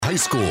high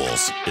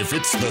schools. If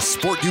it's the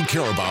sport you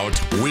care about,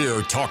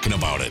 we're talking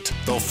about it.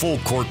 The Full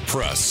Court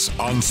Press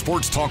on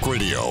Sports Talk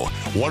Radio,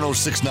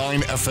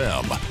 106.9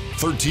 FM,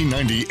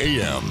 1390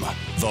 AM.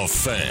 The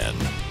Fan.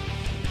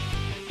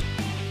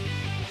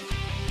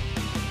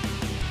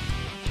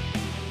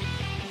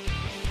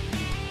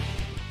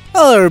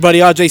 Hello, everybody.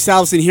 Ajay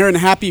Salvesen here, and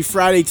happy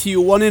Friday to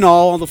you, one and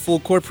all, on the Full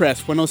Court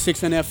Press,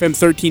 106.9 FM,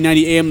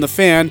 1390 AM, The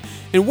Fan,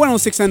 and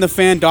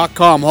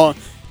 106.9thefan.com.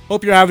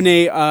 Hope you're having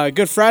a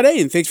good Friday,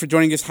 and thanks for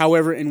joining us,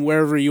 however and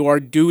wherever you are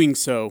doing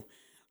so.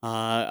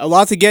 A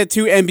lot to get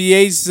to.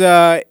 NBA's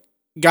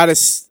got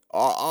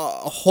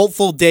a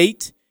hopeful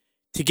date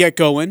to get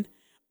going,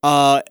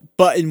 but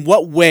in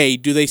what way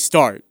do they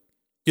start?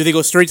 Do they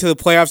go straight to the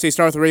playoffs? They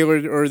start with the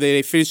regular, or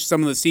they finish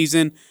some of the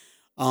season?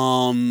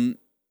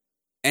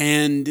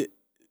 And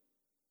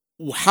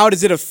how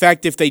does it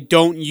affect if they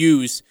don't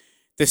use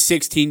the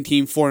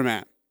 16-team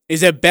format?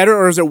 Is it better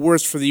or is it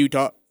worse for the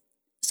Utah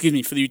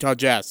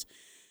Jazz?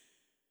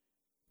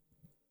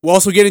 We'll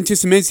also get into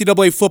some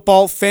NCAA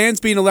football. Fans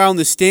being allowed in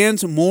the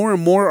stands, more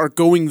and more are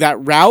going that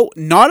route.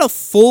 Not a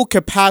full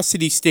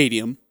capacity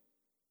stadium,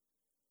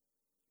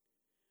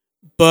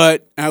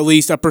 but at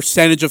least a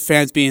percentage of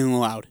fans being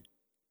allowed,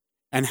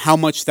 and how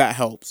much that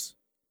helps.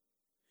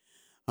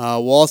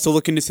 We'll also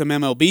look into some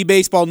MLB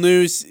baseball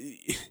news.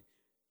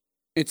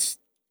 It's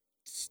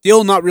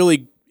still not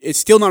really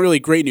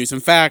great news. In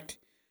fact,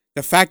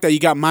 the fact that you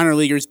got minor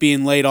leaguers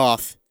being laid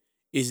off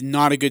is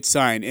not a good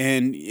sign,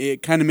 and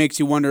it kind of makes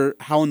you wonder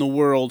how in the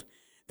world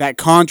that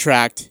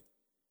contract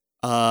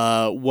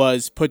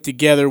was put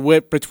together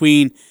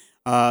between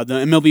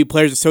the MLB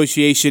Players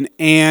Association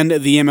and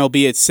the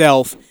MLB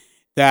itself.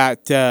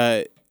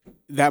 That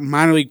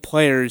minor league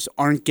players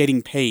aren't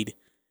getting paid,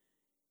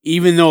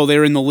 even though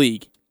they're in the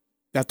league.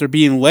 That they're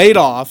being laid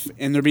off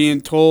and they're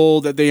being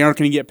told that they aren't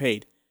going to get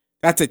paid.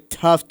 That's a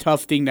tough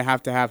thing to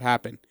have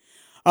happen.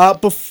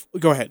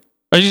 Go ahead.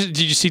 Did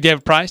you see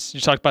David Price? Did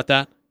you talk about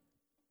that?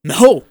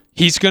 No.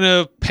 He's going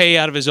to pay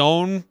out of his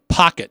own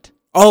pocket.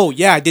 Oh,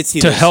 yeah, I did see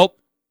to help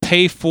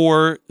pay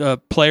for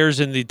players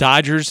in the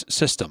Dodgers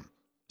system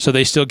so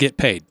they still get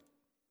paid.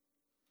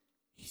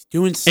 He's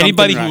doing something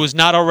Anybody right. who was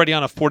not already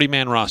on a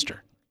 40-man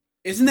roster.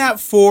 Isn't that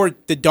for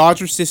the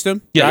Dodgers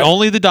system? Yeah, right?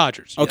 Only the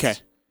Dodgers. Okay.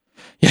 Yes.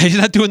 Yeah, he's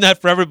not doing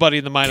that for everybody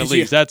in the minor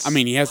leagues. That's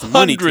he has the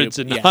money to. Hundreds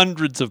and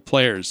hundreds of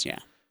players. Yeah.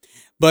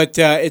 But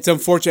it's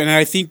unfortunate, and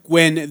I think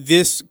when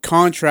this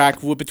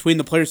contract between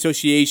the Players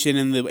Association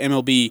and the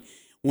MLB,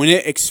 when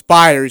it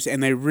expires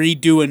and they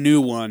redo a new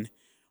one,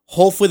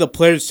 hopefully the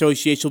Players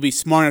Association will be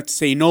smart enough to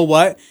say, you know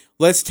what?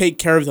 Let's take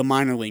care of the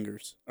minor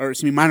leaguers.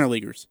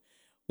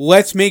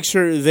 Let's make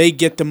sure they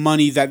get the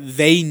money that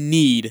they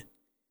need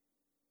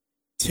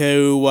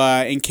to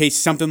in case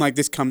something like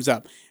this comes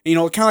up. You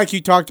know, kind of like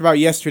you talked about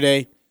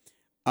yesterday,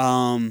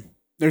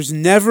 there's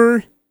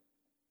never...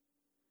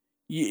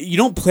 You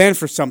don't plan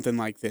for something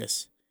like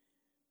this.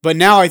 But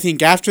now I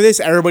think after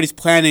this, everybody's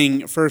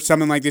planning for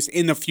something like this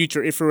in the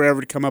future if it were ever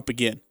to come up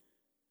again.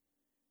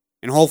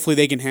 And hopefully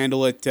they can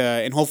handle it,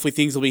 and hopefully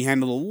things will be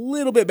handled a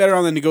little bit better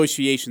on the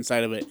negotiation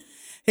side of it.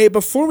 Hey,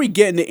 before we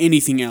get into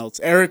anything else,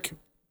 Eric,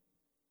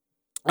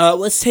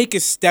 let's take a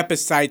step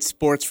aside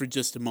sports for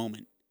just a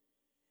moment.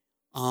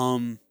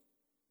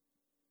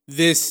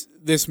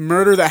 This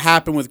murder that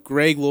happened with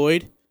Greg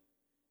Lloyd,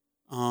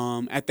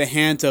 at the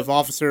hands of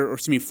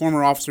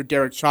former officer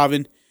Derek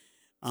Chauvin,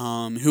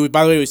 who,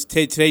 by the way, was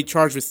today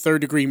charged with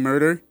third-degree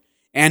murder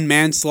and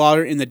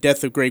manslaughter in the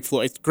death of Greg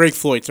Floyd.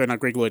 Not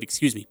Greg Lloyd,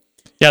 excuse me.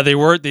 Yeah, they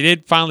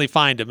did finally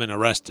find him and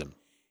arrest him.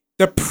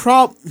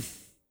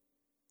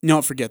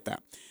 No, forget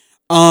that.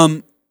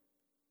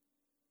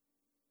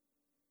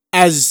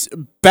 As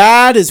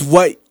bad as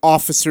what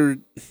officer...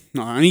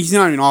 No, he's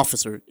not even an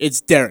officer.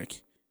 It's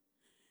Derek.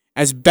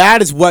 As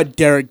bad as what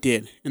Derek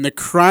did and the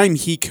crime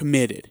he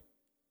committed,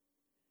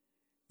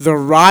 the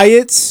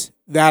riots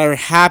that are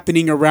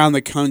happening around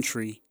the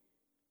country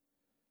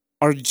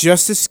are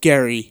just as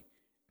scary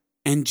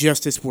and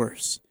just as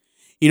worse.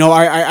 You know,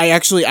 I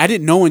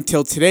didn't know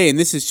until today, and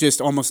this is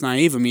just almost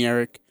naive of me,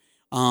 Eric.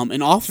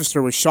 An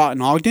officer was shot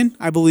in Ogden,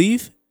 I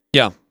believe.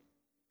 Yeah.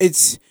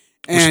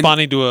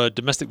 Responding to a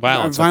domestic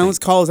violence.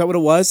 Call, is that what it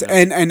was? Yeah.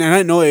 And I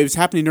didn't know it was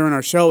happening during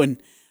our show, and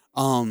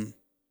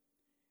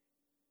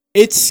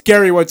it's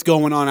scary what's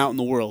going on out in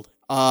the world.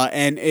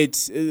 And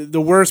it's the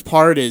worst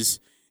part is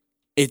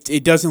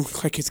it doesn't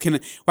look like it's gonna,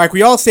 like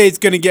we all say it's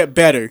gonna get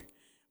better,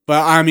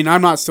 but I mean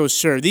I'm not so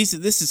sure. This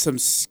is some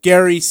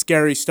scary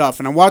stuff.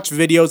 And I watched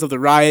videos of the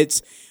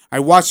riots. I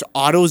watched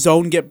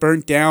AutoZone get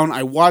burnt down.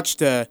 I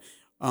watched another,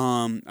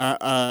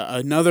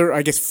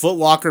 I guess, Foot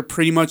Locker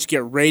pretty much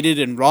get raided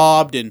and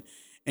robbed and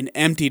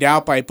emptied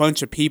out by a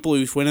bunch of people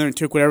who went in there and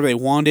took whatever they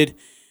wanted.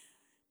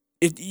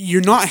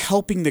 You're not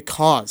helping the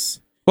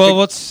cause. Well,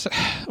 what's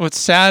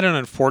sad and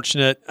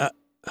unfortunate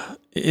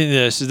in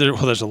this is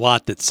there's a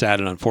lot that's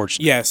sad and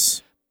unfortunate.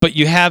 Yes. But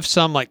you have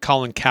some like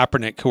Colin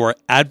Kaepernick who are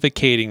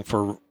advocating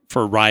for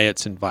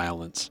riots and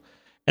violence.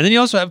 And then you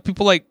also have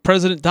people like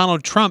President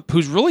Donald Trump,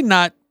 who's really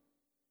not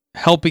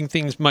helping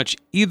things much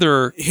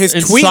either. His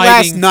tweet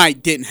last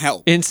night didn't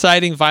help.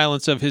 Inciting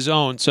violence of his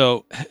own.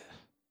 So,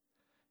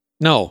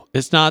 no,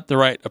 it's not the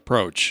right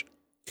approach.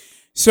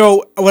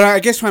 So, what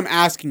I'm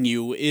asking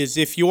you is,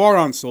 if you are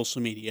on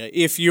social media,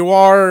 if you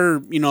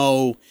are,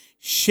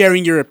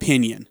 sharing your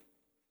opinion,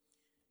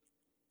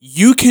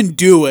 you can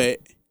do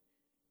it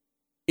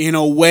in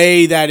a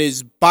way that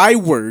is by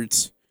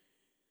words,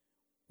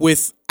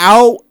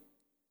 without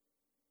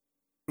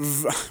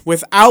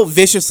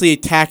viciously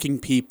attacking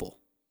people.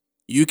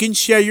 You can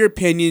share your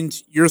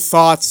opinions, your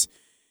thoughts,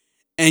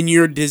 and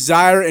your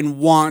desire and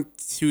want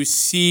to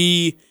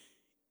see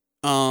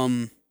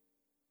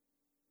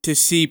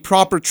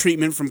proper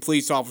treatment from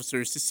police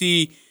officers, to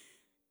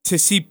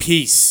see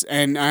peace.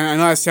 And I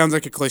know that sounds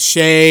like a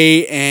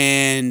cliche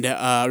and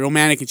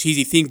romantic and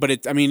cheesy thing, but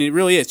it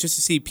really is, just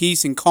to see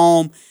peace and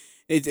calm.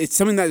 It's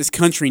something that this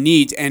country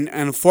needs, and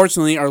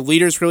unfortunately, our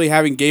leaders really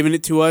haven't given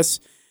it to us,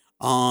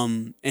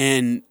 and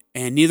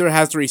neither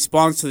has the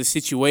response to the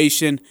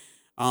situation,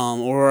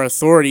 or our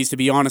authorities, to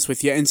be honest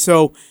with you. And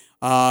so,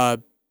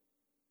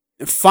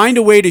 find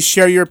a way to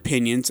share your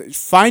opinions,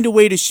 find a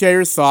way to share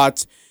your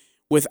thoughts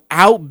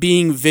without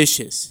being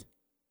vicious,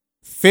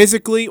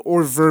 physically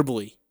or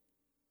verbally,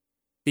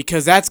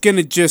 because that's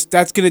gonna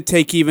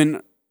take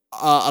even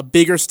a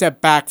bigger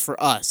step back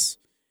for us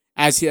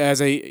as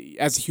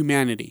a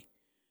humanity.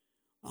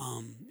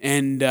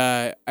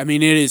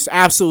 It is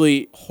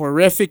absolutely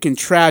horrific and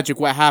tragic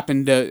what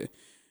happened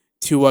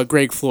to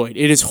Greg Floyd.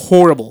 It is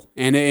horrible,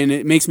 and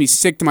it makes me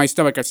sick to my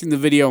stomach. I've seen the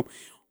video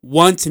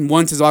once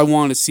as I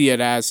want to see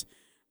it as,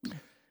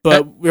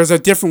 but there's a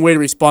different way to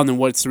respond than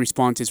what the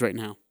response is right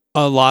now.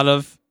 A lot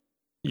of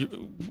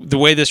the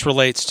way this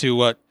relates to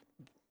what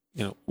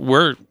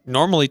we're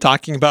normally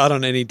talking about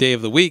on any day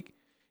of the week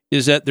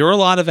is that there are a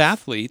lot of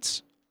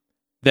athletes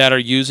that are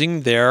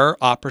using their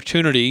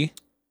opportunity,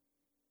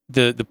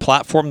 the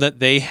platform that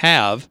they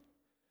have,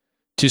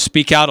 to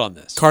speak out on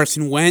this.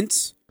 Carson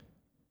Wentz,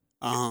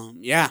 a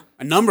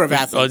number of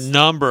athletes. A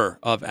number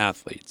of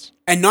athletes.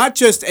 And not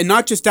just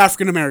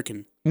African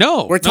American.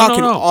 No. We're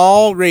talking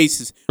all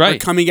races. Right. Are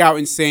coming out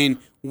and saying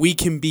we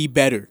can be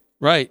better.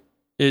 Right.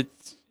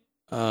 It's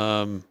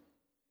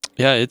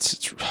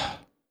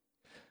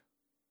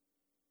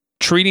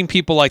treating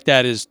people like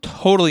that is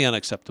totally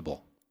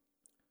unacceptable.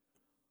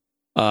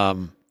 But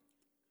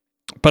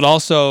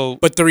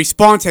the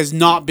response has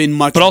not been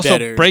much better.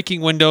 But also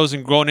breaking windows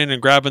and going in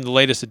and grabbing the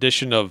latest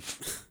edition of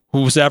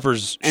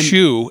whoever's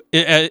shoe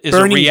is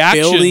a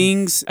reaction.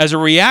 Buildings. As a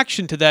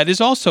reaction to that is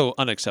also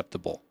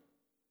unacceptable.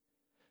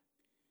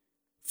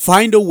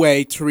 Find a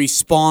way to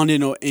respond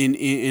in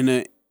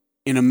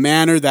a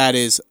manner that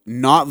is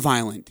not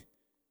violent,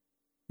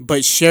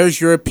 but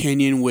shares your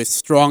opinion with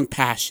strong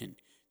passion.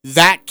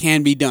 That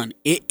can be done.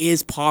 It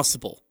is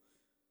possible.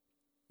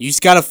 You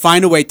just got to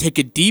find a way. Take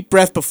a deep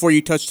breath before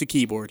you touch the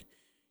keyboard.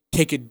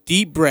 Take a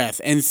deep breath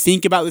and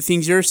think about the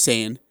things you're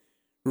saying.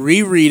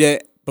 Reread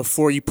it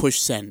before you push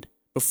send,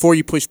 before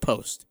you push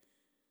post,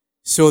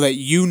 so that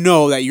you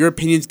know that your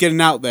opinion's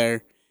getting out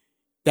there.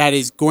 That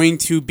is going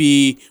to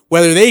be,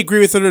 whether they agree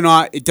with it or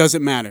not, it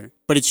doesn't matter.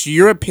 But it's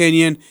your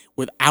opinion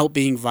without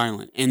being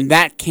violent. And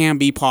that can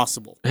be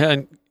possible.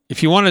 And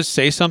if you want to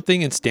say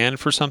something and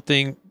stand for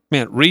something,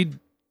 man, read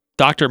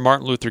Dr.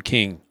 Martin Luther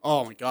King.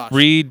 Oh, my gosh.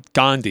 Read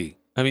Gandhi.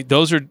 I mean,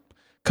 those are a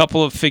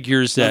couple of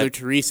figures that... Mother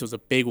Teresa was a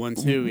big one,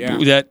 too, yeah.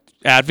 That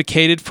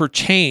advocated for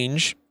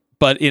change,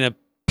 but in a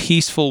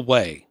peaceful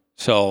way.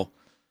 So,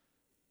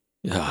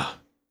 yeah.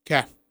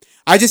 Okay.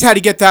 I just had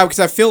to get that because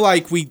I feel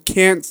like we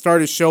can't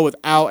start a show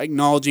without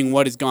acknowledging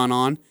what has gone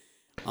on.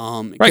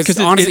 Right, because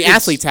honestly,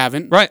 athletes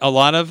haven't. Right, a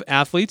lot of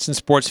athletes and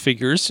sports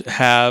figures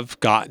have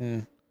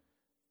gotten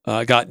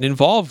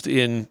involved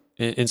in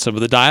some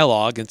of the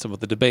dialogue and some of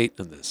the debate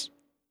in this.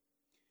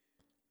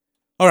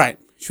 All right,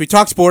 should we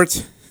talk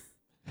sports?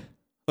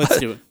 Let's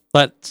do it.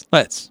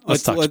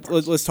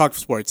 Let's talk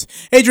sports.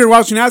 Adrian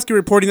Wojnarowski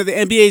reporting that the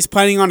NBA is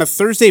planning on a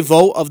Thursday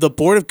vote of the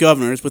Board of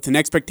Governors with an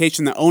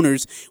expectation that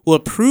owners will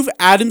approve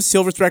Adam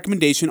Silver's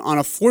recommendation on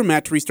a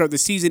format to restart the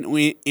season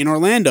in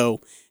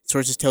Orlando.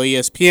 Sources tell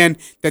ESPN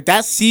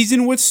that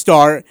season would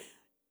start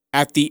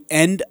at the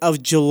end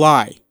of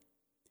July.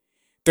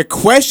 The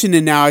question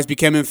now has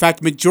become, in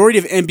fact, majority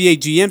of NBA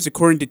GMs,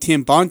 according to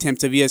Tim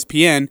Bontemps of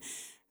ESPN,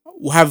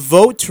 will have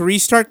vote to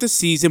restart the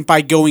season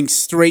by going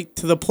straight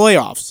to the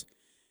playoffs.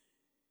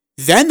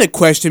 Then the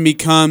question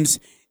becomes,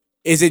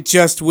 is it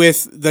just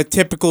with the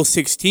typical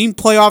 16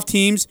 playoff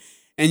teams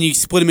and you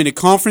split them into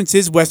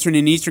conferences, Western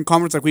and Eastern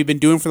Conference like we've been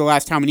doing for the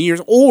last how many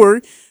years,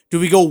 or do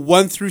we go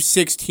 1 through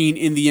 16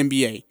 in the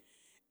NBA?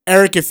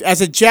 Eric,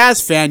 as a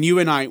Jazz fan, you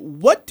and I,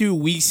 what do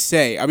we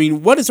say? I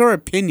mean, what is our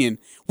opinion?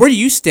 Where do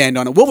you stand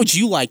on it? What would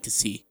you like to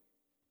see?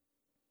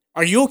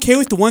 Are you okay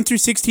with the 1 through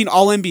 16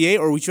 All-NBA,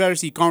 or would you rather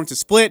see conferences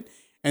split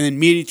and then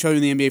meet each other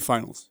in the NBA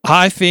Finals?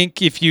 I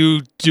think if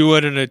you do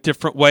it in a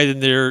different way than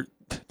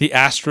the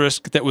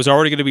asterisk that was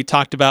already going to be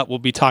talked about will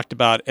be talked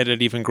about at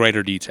an even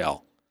greater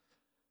detail.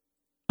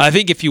 I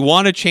think if you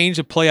want to change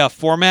the playoff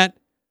format,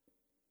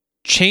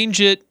 change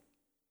it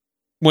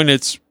when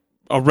it's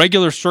a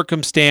regular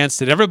circumstance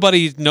that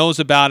everybody knows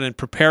about and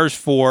prepares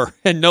for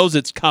and knows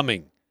it's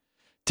coming.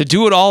 To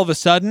do it all of a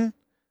sudden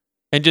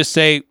and just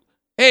say,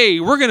 hey,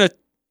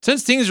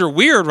 since things are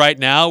weird right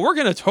now, we're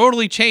going to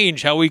totally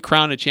change how we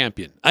crown a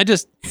champion. It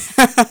just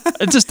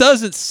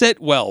doesn't sit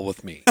well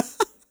with me.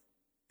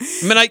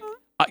 I mean,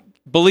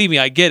 believe me,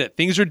 I get it.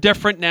 Things are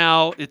different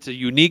now. It's a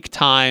unique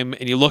time,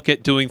 and you look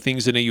at doing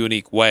things in a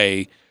unique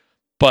way.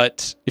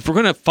 But if we're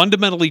going to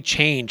fundamentally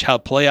change how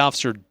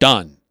playoffs are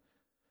done,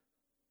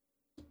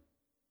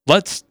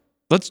 let's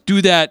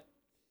do that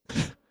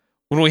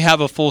when we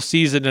have a full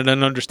season and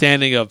an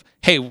understanding of,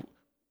 hey,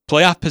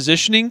 playoff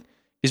positioning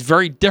is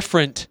very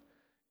different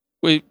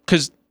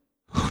because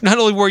not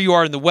only where you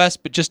are in the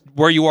West, but just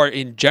where you are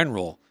in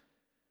general.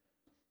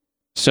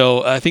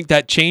 So I think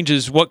that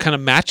changes what kind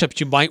of matchups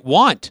you might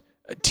want.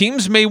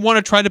 Teams may want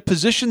to try to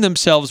position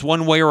themselves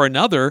one way or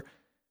another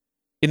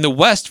in the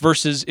West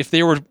versus if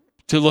they were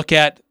to look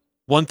at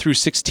 1 through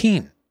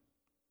 16.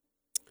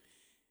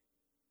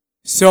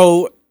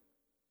 So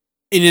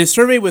in a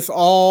survey with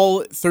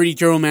all 30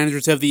 general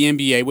managers of the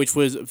NBA, which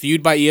was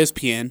viewed by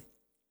ESPN,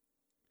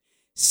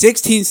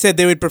 16 said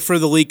they would prefer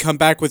the league come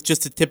back with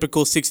just a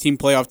typical 16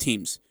 playoff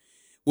teams,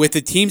 with the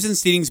teams and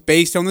seedings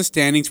based on the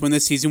standings when the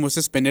season was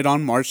suspended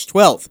on March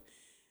 12th.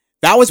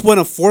 That was one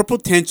of 4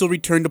 potential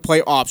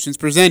return-to-play options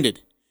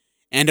presented,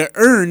 and it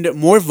earned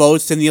more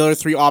votes than the other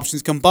 3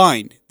 options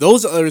combined.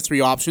 Those other 3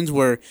 options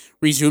were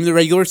resume the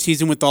regular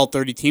season with all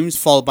 30 teams,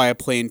 followed by a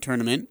play-in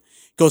tournament,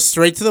 go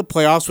straight to the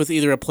playoffs with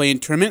either a play-in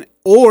tournament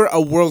or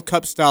a World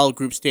Cup-style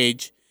group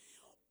stage,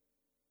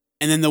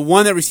 and then the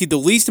one that received the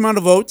least amount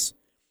of votes,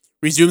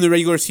 resume the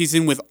regular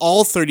season with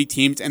all 30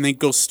 teams, and then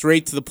go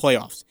straight to the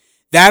playoffs.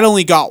 That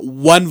only got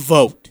 1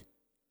 vote.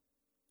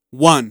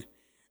 1.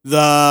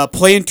 The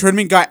play-in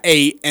tournament got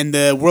 8, and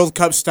the World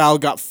Cup style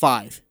got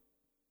 5.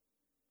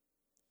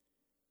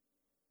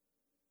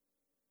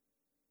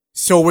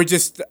 So we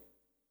just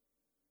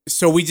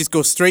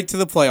go straight to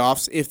the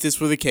playoffs, if this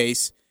were the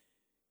case,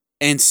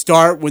 and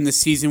start when the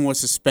season was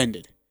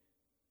suspended.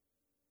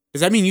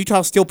 Does that mean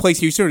Utah still plays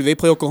Houston, or do they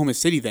play Oklahoma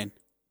City then?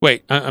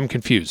 Wait, I'm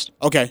confused.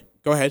 Okay.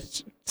 Go ahead.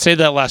 Say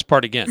that last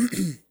part again.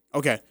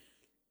 Okay.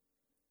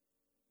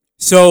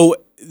 So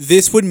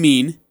this would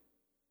mean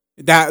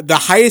that the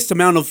highest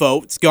amount of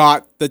votes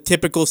got the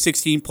typical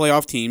 16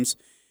 playoff teams,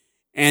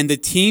 and the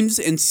teams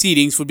and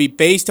seedings would be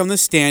based on the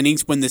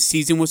standings when the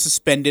season was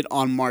suspended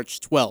on March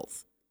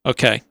 12th.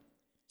 Okay.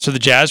 So the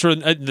Jazz were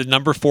in the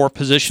number 4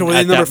 position so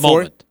at that 4?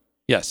 moment.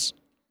 Yes.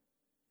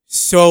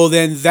 So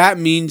then that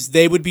means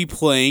they would be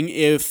playing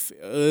if,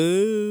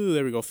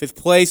 there we go, 5th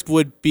place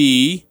would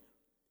be...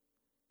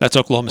 That's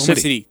Oklahoma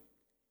City.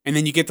 And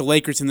then you get the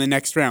Lakers in the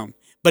next round.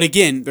 But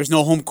again, there's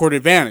no home court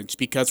advantage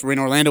because we're in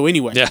Orlando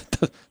anyway. Yeah,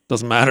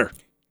 doesn't matter.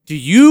 Do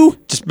you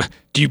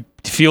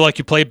feel like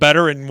you play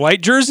better in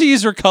white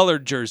jerseys or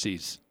colored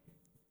jerseys?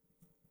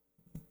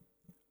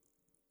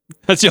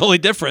 That's the only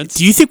difference.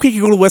 Do you think we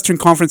could go to Western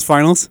Conference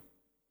Finals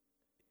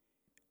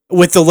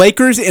with the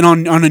Lakers and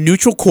on a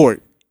neutral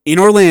court in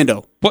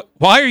Orlando?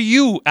 Why are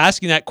you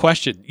asking that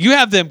question? You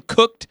have them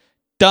cooked,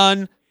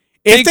 done.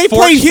 If they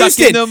play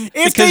Houston,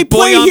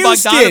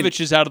 Bogdanovich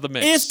is out of the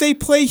mix. If they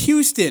play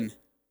Houston,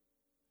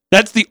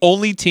 that's the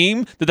only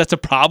team that's a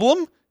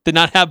problem to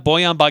not have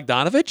Bojan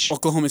Bogdanovich.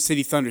 Oklahoma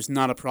City Thunder is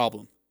not a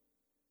problem.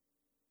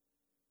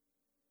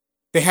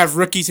 They have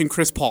rookies and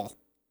Chris Paul.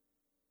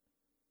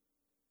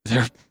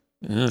 And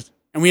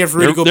we have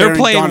Rudy Gobert. They're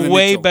playing and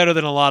way Mitchell. better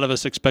than a lot of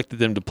us expected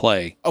them to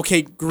play.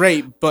 Okay,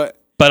 great, but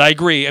I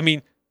agree. I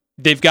mean,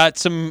 they've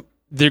got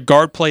their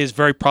guard play is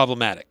very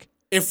problematic.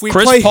 If we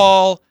Chris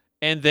Paul.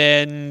 And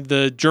then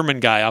the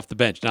German guy off the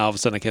bench. Now all of a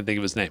sudden I can't think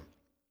of his name.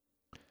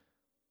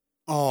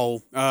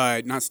 Oh,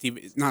 not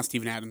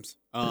Steven Adams.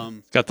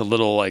 He's got the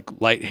little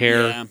light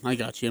hair. Yeah, I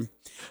got you.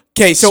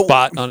 Okay, so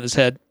spot on his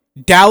head.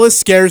 Dallas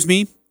scares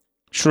me.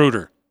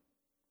 Schroeder.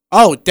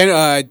 Oh,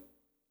 is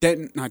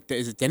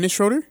it Dennis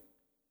Schroeder?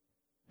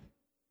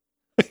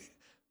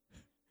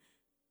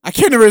 I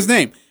can't remember his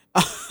name.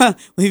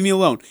 Leave me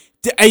alone.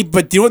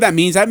 But do you know what that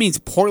means? That means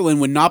Portland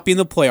would not be in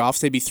the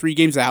playoffs. They'd be 3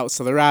 games out,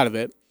 so they're out of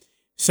it.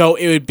 So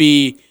it would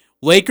be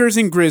Lakers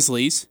and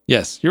Grizzlies.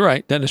 Yes, you're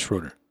right. Dennis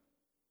Schroeder.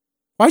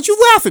 Why'd you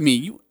laugh at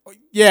me?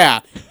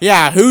 Yeah.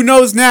 Who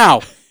knows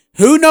now?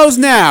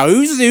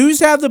 Who's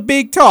had the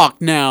big talk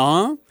now,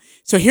 huh?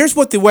 So here's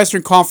what the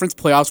Western Conference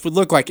playoffs would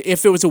look like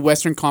if it was a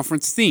Western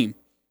Conference theme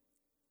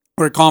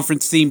or a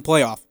conference theme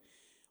playoff.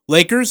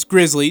 Lakers,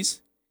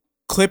 Grizzlies,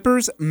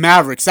 Clippers,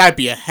 Mavericks. That'd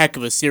be a heck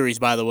of a series,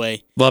 by the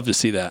way. Love to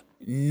see that.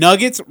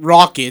 Nuggets,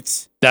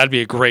 Rockets. That'd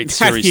be a great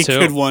series, too. That'd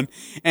be a good one.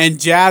 And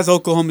Jazz,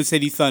 Oklahoma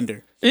City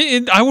Thunder.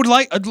 And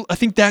I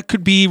think that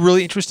could be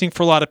really interesting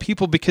for a lot of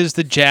people because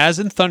the Jazz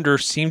and Thunder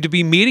seem to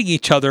be meeting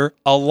each other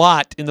a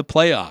lot in the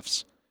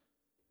playoffs.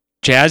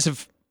 Jazz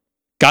have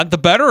gotten the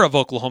better of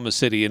Oklahoma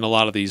City in a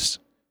lot of these.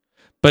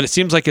 But it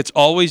seems like it's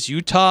always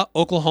Utah,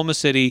 Oklahoma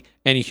City,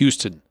 and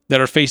Houston that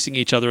are facing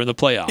each other in the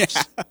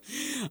playoffs.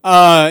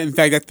 Yeah. In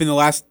fact, that's been the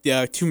last 2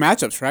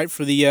 matchups, right?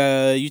 For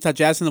the Utah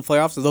Jazz in the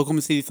playoffs, the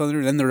Oklahoma City Thunder,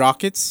 and then the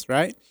Rockets,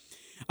 right?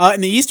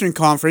 In the Eastern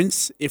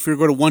Conference, if we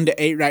were to go to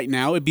 1-8 right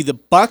now, it'd be the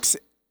Bucks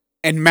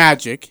and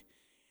Magic.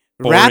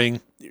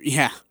 Boring.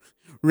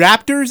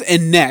 Raptors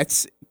and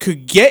Nets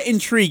could get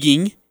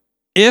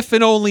if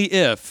and only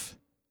if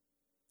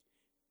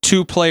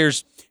two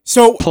players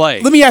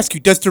play. Let me ask you,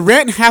 does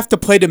Durant have to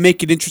play to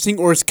make it interesting,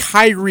 or is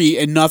Kyrie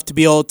enough to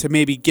be able to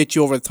maybe get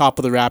you over the top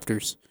of the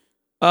Raptors?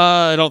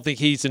 I don't think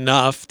he's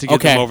enough to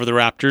get them over the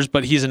Raptors,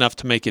 but he's enough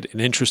to make it an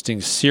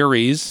interesting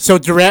series. So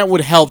Durant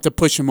would help to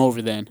push him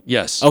over then?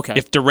 Yes. Okay.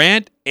 If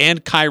Durant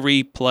and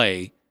Kyrie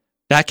play,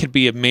 that could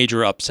be a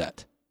major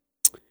upset.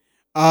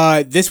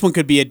 This one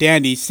could be a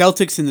dandy.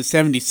 Celtics and the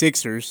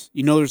 76ers.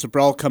 You know there's a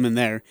brawl coming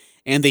there.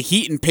 And the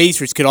Heat and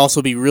Pacers could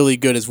also be really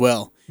good as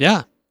well.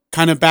 Yeah.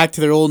 Kind of back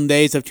to their olden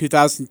days of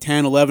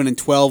 2010, 11, and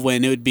 12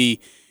 when it would be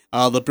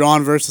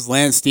LeBron versus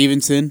Lance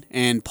Stevenson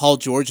and Paul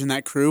George and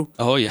that crew.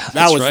 Oh, yeah.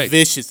 That was right.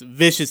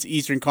 Vicious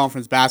Eastern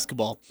Conference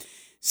basketball.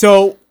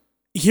 So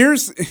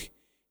here's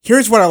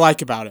what I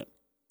like about it.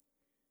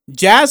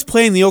 Jazz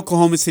playing the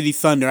Oklahoma City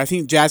Thunder. I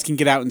think Jazz can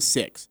get out in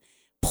 6.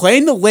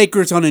 Playing the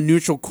Lakers on a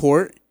neutral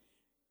court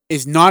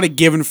is not a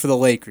given for the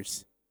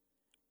Lakers.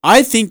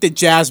 I think the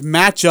Jazz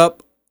match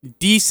up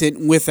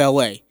decent with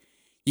LA.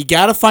 You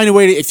got to find a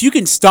way to, if you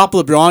can stop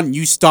LeBron,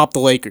 you stop the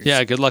Lakers.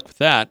 Yeah, good luck with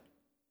that.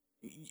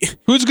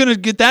 Who's going to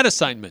get that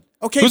assignment?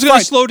 Okay, who's going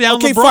to slow down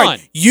LeBron? Fine.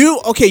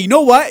 You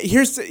know what?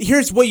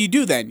 Here's what you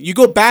do then. You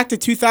go back to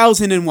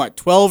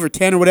 2012 or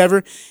 10 or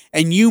whatever,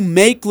 and you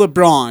make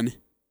LeBron.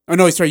 Oh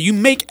no, sorry. You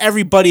make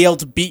everybody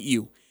else beat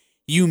you.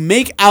 You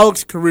make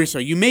Alex Caruso.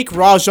 You make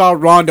Rajon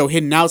Rondo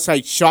hit an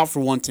outside shot for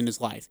once in his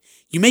life.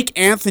 You make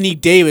Anthony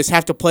Davis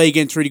have to play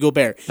against Rudy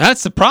Gobert.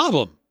 That's the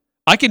problem.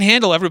 I can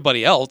handle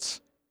everybody else.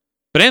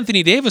 But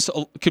Anthony Davis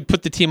could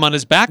put the team on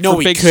his back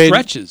for big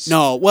stretches.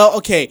 No, well,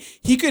 okay.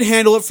 He could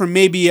handle it for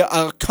maybe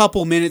a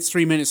couple minutes,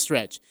 3-minute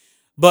stretch.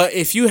 But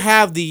if you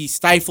have the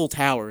Stifle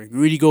Tower and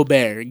Rudy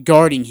Gobert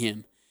guarding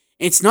him,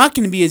 it's not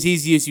going to be as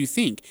easy as you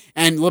think.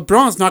 And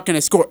LeBron's not going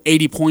to score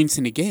 80 points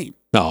in a game.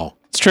 No,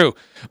 it's true.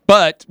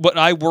 But what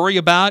I worry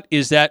about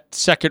is that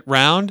second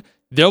round,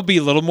 they'll be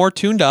a little more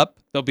tuned up.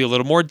 They'll be a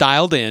little more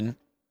dialed in,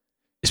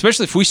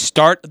 especially if we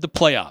start the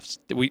playoffs.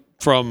 We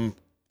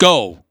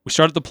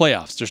start at the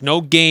playoffs. There's no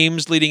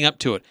games leading up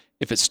to it.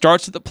 If it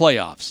starts at the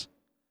playoffs,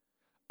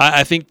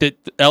 I think that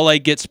LA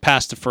gets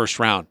past the first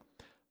round.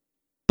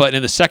 But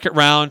in the second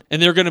round, and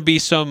there are going to be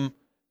some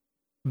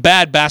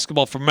bad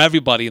basketball from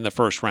everybody in the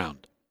first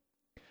round.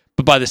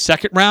 But by the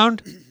second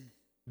round,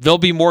 they'll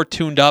be more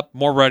tuned up,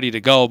 more ready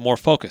to go, more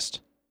focused.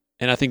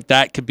 And I think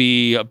that could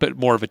be a bit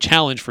more of a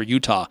challenge for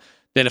Utah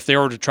than if they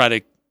were to try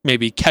to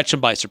maybe catch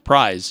them by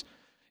surprise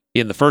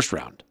in the first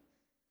round.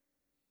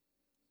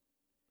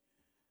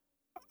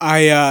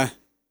 I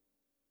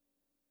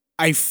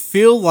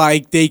feel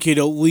like they could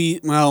at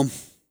least, well,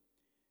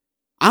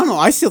 I don't know.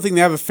 I still think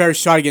they have a fair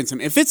shot against them.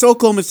 If it's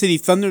Oklahoma City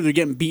Thunder, they're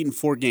getting beaten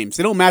 4 games.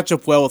 They don't match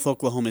up well with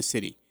Oklahoma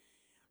City.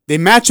 They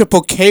match up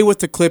okay with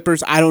the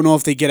Clippers. I don't know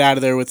if they get out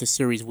of there with a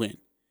series win.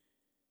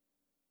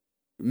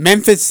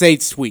 Memphis,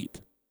 they'd sweep.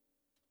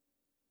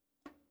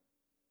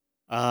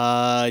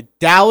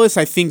 Dallas,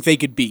 I think they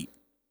could beat.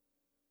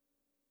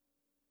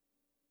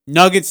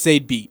 Nuggets,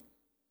 they'd beat.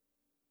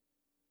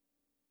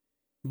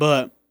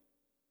 But,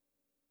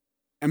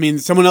 I mean,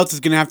 someone else is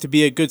going to have to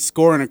be a good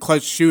scorer and a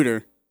clutch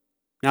shooter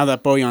now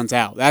that Bojan's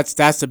out. That's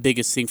the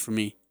biggest thing for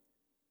me.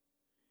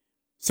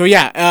 So,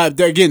 yeah,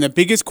 again, the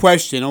biggest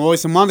question,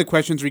 always among the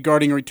questions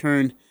regarding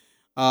return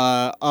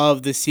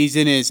of the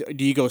season is,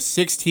 do you go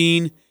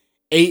 16,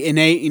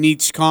 8-8 in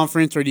each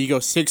conference, or do you go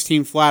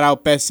 16 flat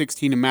out, best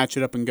 16 and match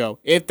it up and go?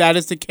 If that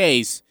is the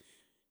case,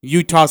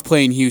 Utah's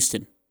playing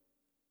Houston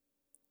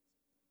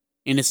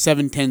in a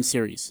 7-10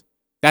 series.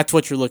 That's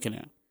what you're looking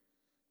at.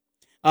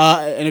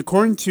 And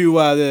according to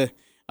the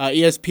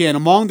ESPN,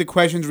 among the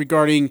questions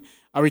regarding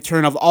a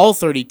return of all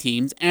 30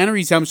 teams and a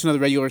resumption of the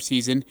regular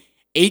season,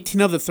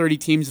 18 of the 30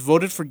 teams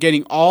voted for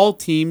getting all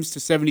teams to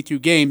 72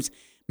 games,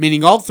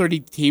 meaning all 30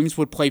 teams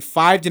would play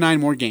 5 to 9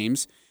 more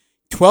games.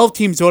 12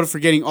 teams voted for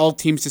getting all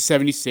teams to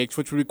 76,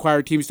 which would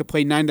require teams to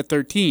play 9 to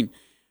 13.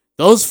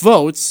 Those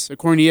votes,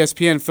 according to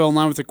ESPN, fell in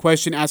line with a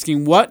question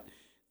asking what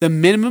the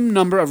minimum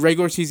number of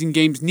regular season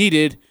games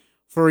needed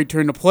for a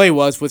return to play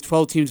was, with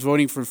 12 teams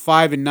voting for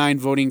 5 and 9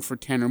 voting for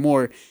 10 or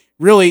more.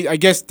 Really, I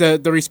guess the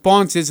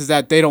response is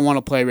that they don't want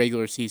to play a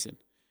regular season.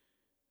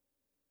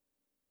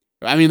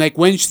 I mean, like,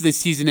 when should the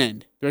season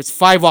end? There's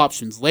 5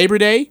 options. Labor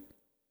Day,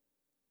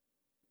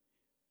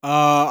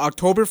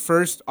 October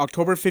 1st,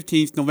 October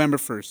 15th, November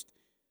 1st.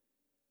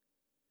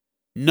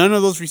 None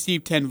of those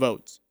received 10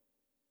 votes.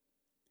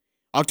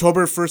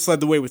 October 1st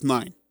led the way with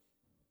 9.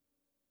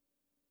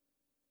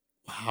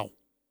 Wow.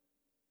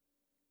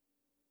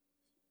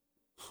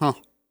 Huh.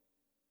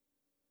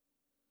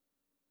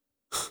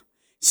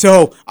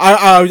 So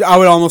I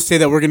would almost say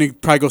that we're going to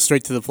probably go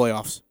straight to the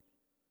playoffs.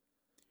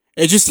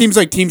 It just seems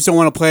like teams don't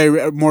want to play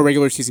more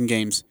regular season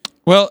games.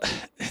 Well,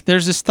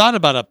 there's this thought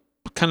about a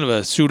kind of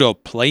a pseudo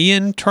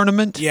play-in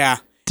tournament. Yeah.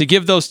 To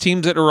give those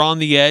teams that are on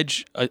the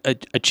edge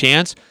a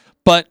chance.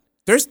 But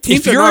there's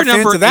teams that are not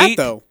fans of that,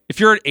 though. if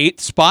you're at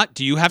 8th spot,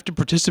 do you have to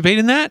participate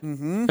in that?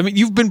 Mm-hmm. I mean,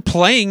 you've been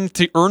playing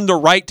to earn the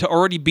right to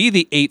already be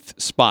the 8th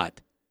spot.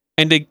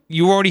 And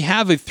you already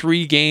have a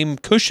 3-game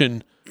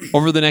cushion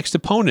over the next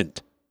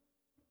opponent.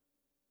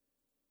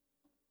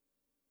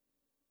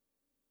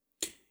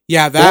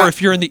 Yeah, that. Or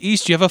if you're in the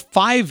East, you have a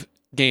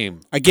 5-game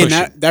Again,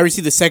 cushion. that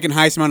received the second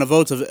highest amount of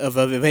votes of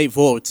 8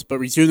 votes, but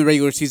resume the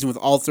regular season with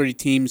all 30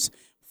 teams,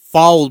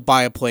 followed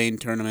by a play-in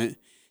tournament.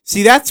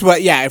 See, that's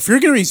what, yeah, if you're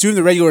going to resume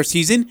the regular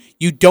season,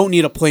 you don't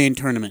need a play-in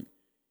tournament.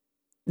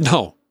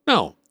 No.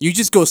 You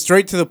just go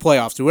straight to the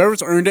playoffs.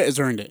 Whoever's earned it has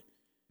earned it.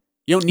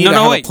 You don't need to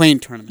have a play-in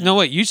tournament. No,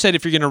 wait. You said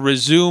if you're going to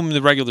resume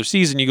the regular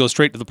season, you go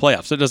straight to the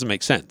playoffs. That doesn't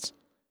make sense.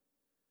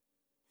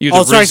 You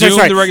either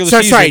resume the regular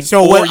season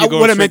So or you go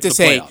what I straight meant to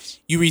say, playoffs.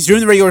 you resume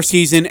the regular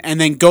season and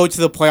then go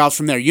to the playoffs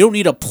from there. You don't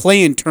need a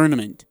play-in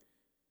tournament.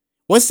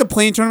 What's the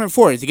play-in tournament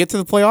for? To get to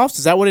the playoffs?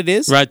 Is that what it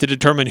is? Right, to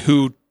determine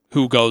who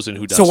goes and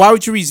who doesn't. So why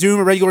would you resume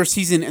a regular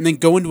season and then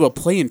go into a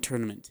play-in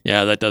tournament?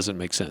 Yeah, that doesn't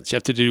make sense. You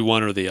have to do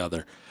one or the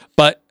other.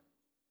 But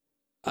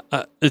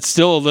it's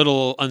still a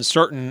little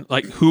uncertain,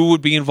 like who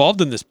would be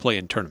involved in this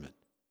play-in tournament.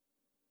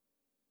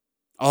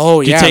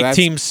 Oh, Do yeah. you take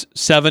teams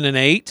 7 and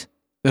 8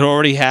 that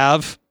already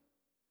have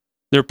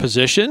their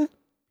position?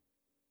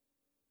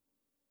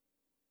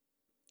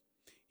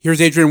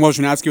 Here's Adrian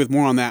Wojnarowski with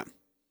more on that.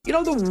 You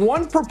know, the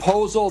one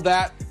proposal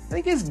that I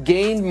think has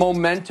gained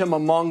momentum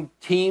among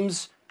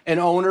teams and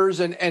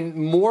owners and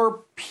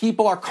more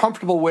people are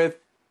comfortable with,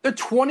 the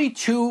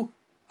 22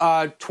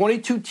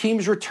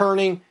 teams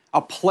returning,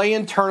 a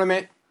play-in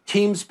tournament,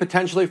 teams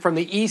potentially from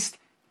the East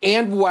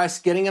and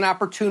West getting an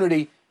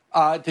opportunity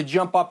to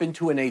jump up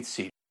into an 8th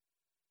seed.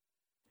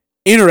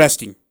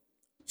 Interesting.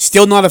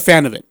 Still not a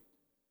fan of it.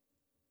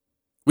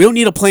 We don't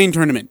need a play-in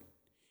tournament.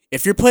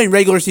 If you're playing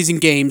regular season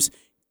games,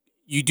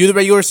 you do the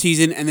regular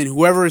season, and then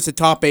whoever is the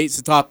top 8 is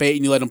the top 8,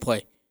 and you let them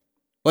play.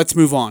 Let's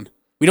move on.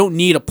 We don't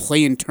need a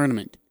play-in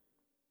tournament.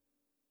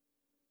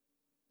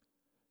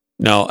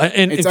 No,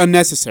 and it's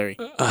unnecessary.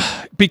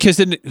 Because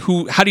then,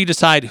 how do you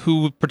decide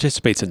who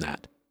participates in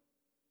that?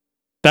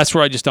 That's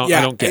where I just don't.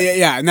 I don't get.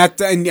 Yeah,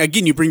 and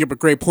again, you bring up a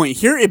great point.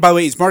 Here, by the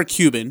way, is Mark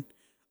Cuban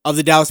of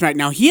the Dallas Mavericks.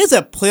 Now, he has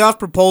a playoff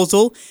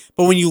proposal,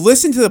 but when you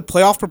listen to the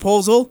playoff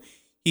proposal,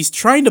 he's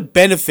trying to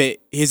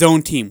benefit his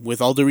own team.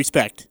 With all due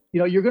respect,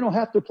 you're going to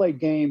have to play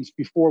games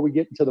before we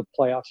get into the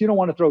playoffs. You don't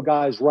want to throw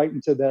guys right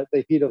into the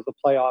heat of the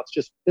playoffs.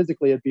 Just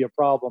physically, it'd be a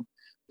problem.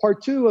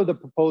 Part 2 of the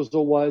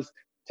proposal was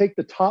take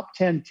the top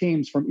 10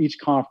 teams from each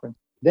conference.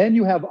 Then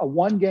you have a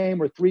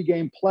 1-game or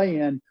 3-game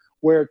play-in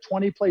where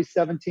 20 plays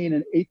 17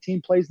 and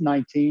 18 plays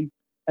 19,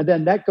 and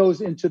then that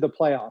goes into the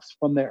playoffs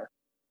from there.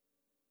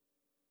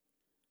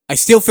 I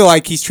still feel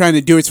like he's trying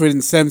to do it so he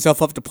doesn't set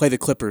himself up to play the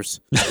Clippers.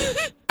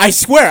 I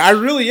swear, I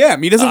really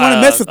am. He doesn't want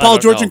to mess with Paul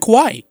George and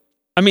Kawhi.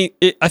 I mean,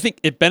 I think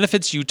it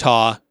benefits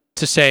Utah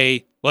to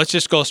say, let's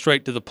just go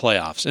straight to the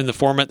playoffs in the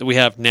format that we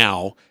have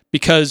now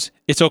because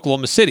it's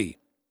Oklahoma City.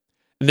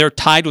 And they're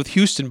tied with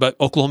Houston, but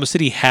Oklahoma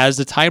City has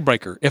the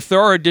tiebreaker. If there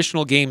are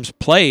additional games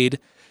played,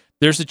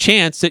 there's a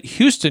chance that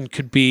Houston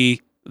could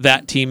be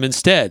that team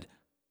instead.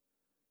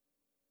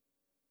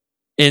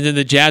 And then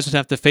the Jazz would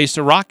have to face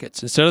the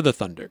Rockets instead of the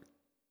Thunder.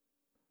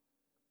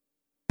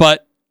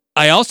 But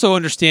I also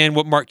understand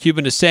what Mark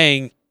Cuban is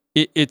saying.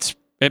 It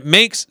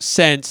makes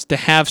sense to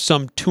have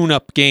some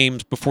tune-up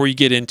games before you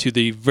get into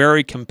the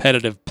very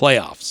competitive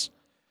playoffs,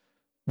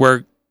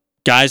 where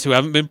guys who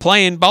haven't been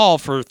playing ball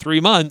for 3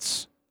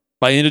 months,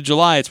 by the end of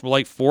July, it's more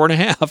like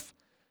 4.5.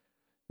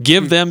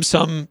 Give them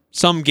some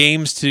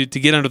games to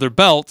get under their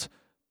belt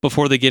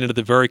before they get into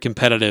the very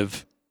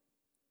competitive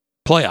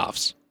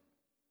playoffs.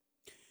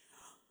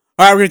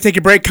 All right, we're going to take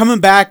a break. Coming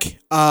back,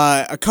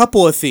 a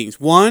couple of things.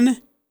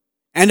 One,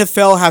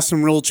 NFL has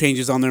some rule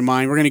changes on their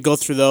mind. We're going to go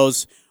through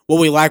those, what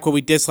we like, what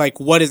we dislike,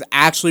 what is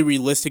actually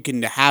realistic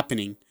into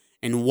happening,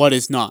 and what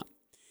is not.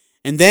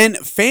 And then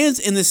fans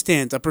in the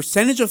stands, a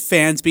percentage of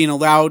fans being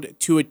allowed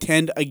to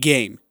attend a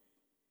game.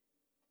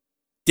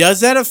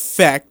 Does that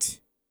affect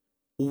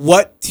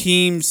what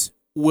teams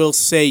will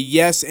say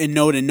yes and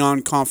no to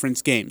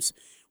non-conference games?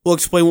 We'll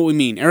explain what we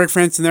mean. Eric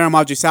Frandsen there. I'm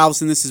Ajay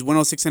Salvesen. This is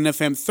 106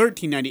 FM,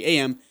 1390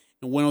 AM,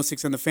 and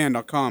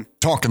 106onthefan.com.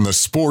 Talking the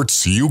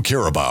sports you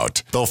care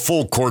about. The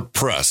Full Court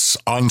Press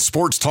on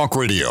Sports Talk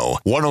Radio,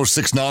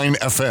 106.9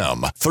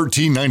 FM,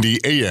 1390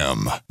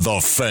 AM. The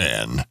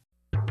Fan.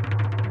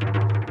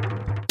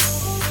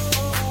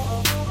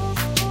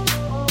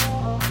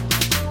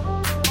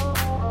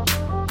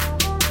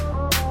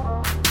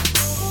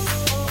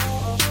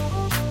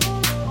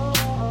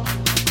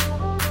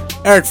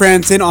 Eric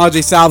Frandsen,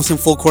 Ajay Salvesen,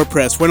 Full Court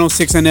Press,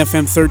 106 on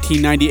FM,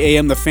 1390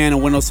 AM, The Fan,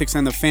 and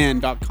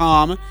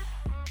 106onthefan.com.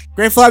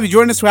 Grateful to have you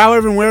join us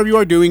however and wherever you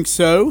are doing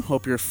so.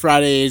 Hope your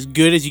Friday is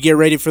good as you get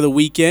ready for the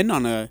weekend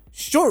on a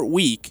short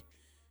week.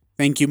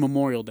 Thank you,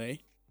 Memorial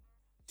Day.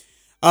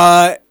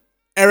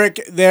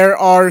 Eric, there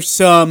are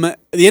the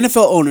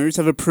NFL owners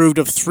have approved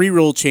of 3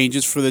 rule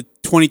changes for the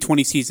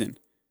 2020 season.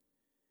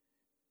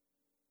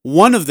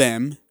 One of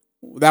them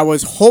that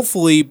was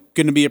hopefully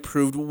going to be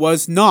approved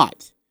was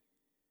not.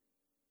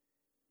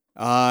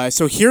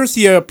 So here's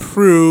the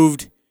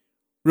approved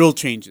rule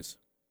changes.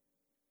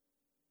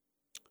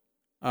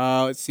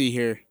 Let's see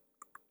here.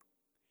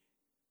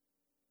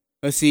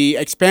 Let's see.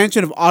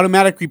 Expansion of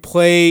automatic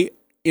replay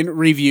in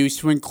reviews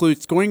to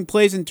include scoring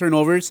plays and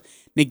turnovers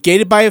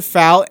negated by a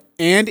foul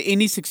and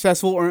any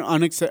successful or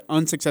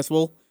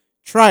unsuccessful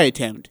try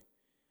attempt.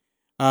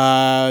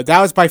 That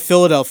was by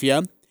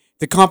Philadelphia.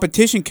 The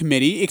competition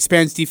committee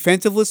expands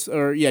defenseless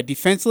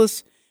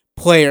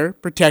player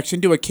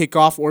protection to a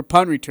kickoff or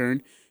punt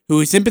return who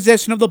is in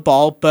possession of the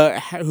ball but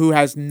who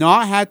has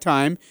not had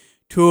time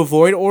to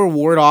avoid or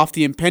ward off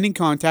the impending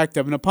contact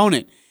of an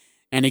opponent.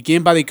 And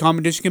again, by the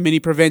competition committee,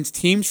 prevents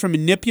teams from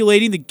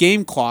manipulating the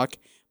game clock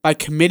by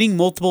committing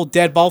multiple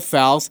dead ball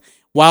fouls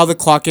while the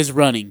clock is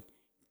running.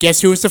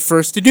 Guess who was the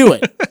first to do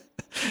it?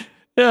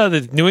 Yeah,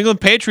 the New England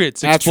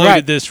Patriots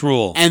exploited this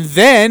rule. And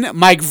then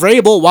Mike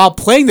Vrabel, while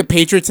playing the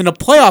Patriots in a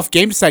playoff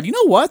game, decided, you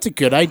know what? It's a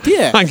good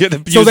idea. I'm gonna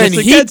use so then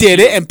this he against did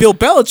you. it, and Bill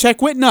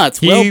Belichick went nuts.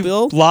 He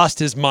Bill lost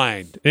his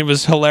mind. It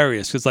was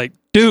hilarious. Because, like,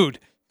 dude,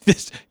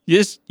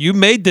 you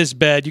made this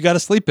bed. You got to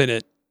sleep in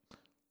it.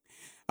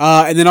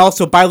 And then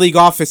also, by league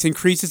office,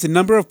 increases the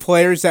number of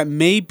players that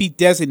may be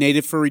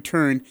designated for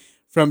return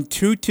from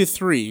 2 to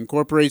 3.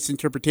 Incorporates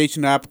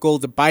interpretation applicable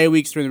to bye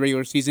weeks during the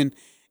regular season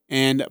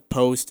and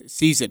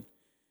postseason.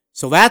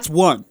 So that's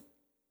one.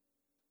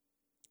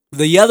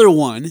 The other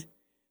one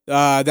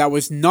that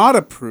was not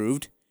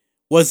approved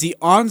was the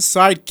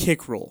onside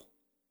kick rule.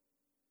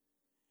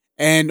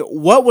 And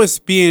what was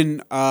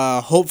being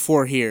hoped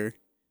for here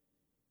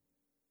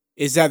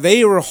is that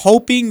they were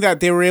hoping that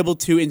they were able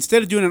to,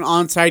 instead of doing an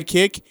onside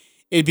kick,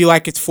 it'd be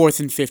like it's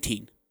 4th and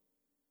 15.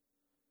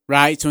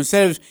 Right? So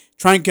instead of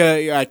trying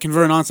to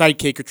convert an onside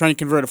kick, or trying to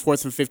convert a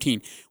 4th and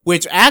 15,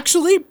 which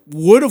actually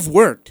would have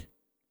worked.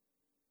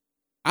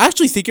 I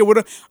actually think it would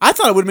have. I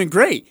thought it would have been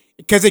great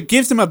because it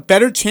gives them a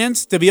better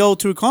chance to be able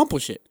to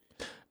accomplish it.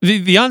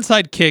 The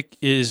onside kick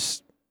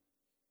is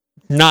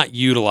not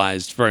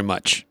utilized very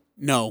much.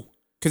 No,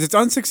 because it's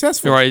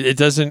unsuccessful. Right? It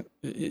doesn't.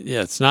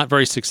 Yeah, it's not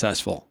very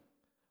successful.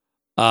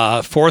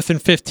 4th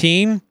and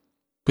 15.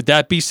 Would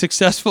that be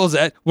successful?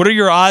 What are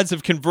your odds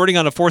of converting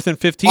on a 4th and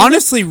 15?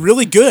 Honestly,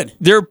 really good.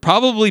 They're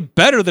probably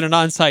better than an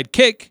onside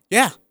kick.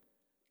 Yeah.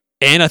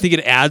 And I think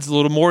it adds a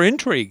little more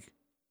intrigue.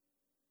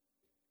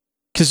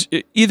 Because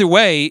either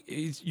way,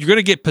 you're going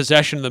to get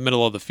possession in the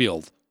middle of the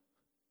field,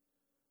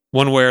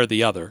 one way or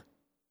the other,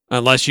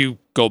 unless you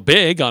go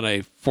big on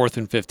a 4th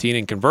and 15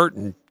 and convert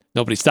and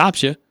nobody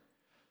stops you,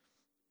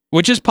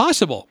 which is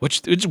possible,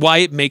 which is why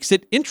it makes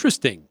it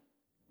interesting.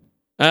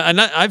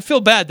 And I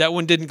feel bad that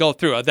one didn't go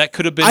through. That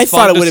could have been fun to see. I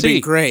thought it would have been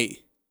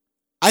great.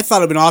 I thought it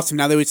would have been awesome.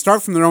 Now, they would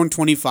start from their own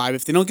 25.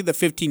 If they don't get the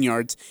 15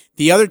 yards,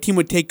 the other team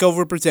would take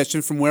over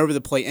possession from wherever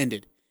the play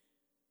ended.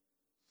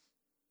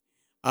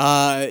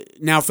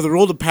 Now, for the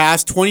rule to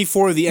pass,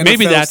 24 of the NFL's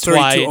maybe that's 32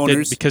 why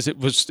owners. Because it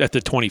was at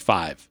the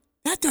 25.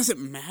 That doesn't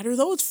matter,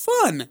 though. It's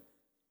fun.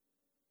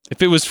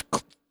 If it was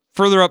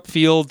further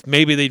upfield,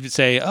 maybe they'd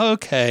say, oh,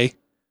 okay.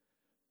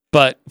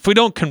 But if we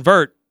don't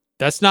convert,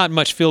 that's not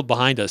much field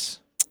behind us.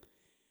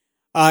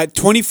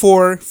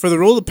 24 for the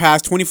rule to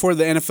pass. 24 of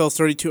the NFL's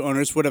 32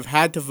 owners would have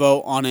had to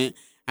vote on it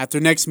at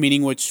their next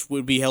meeting, which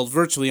would be held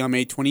virtually on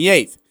May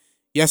 28th,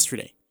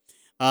 yesterday.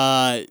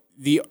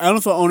 The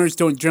NFL owners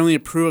don't generally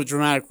approve of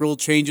dramatic rule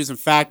changes. In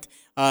fact,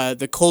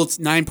 the Colts'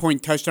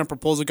 9-point touchdown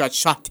proposal got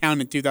shot down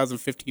in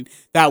 2015.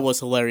 That was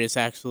hilarious,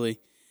 actually.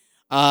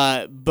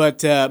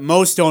 But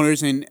most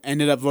owners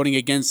ended up voting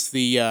against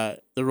the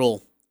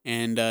rule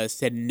and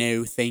said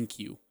no, thank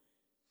you.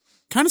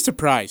 Kind of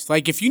surprised.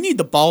 Like, if you need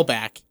the ball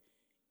back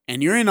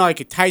and you're in like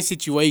a tight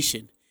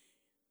situation,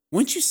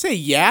 wouldn't you say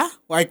yeah?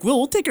 Like,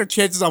 we'll take our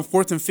chances on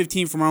 4th and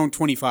 15 from our own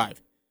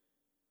 25,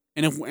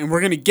 and we're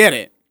gonna get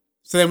it.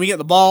 So then we get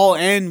the ball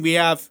and we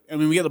get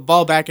the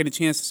ball back and a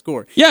chance to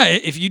score. Yeah,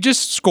 if you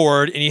just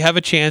scored and you have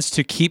a chance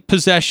to keep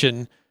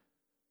possession,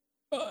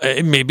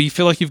 maybe you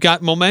feel like you've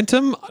got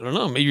momentum. I don't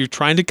know. Maybe you're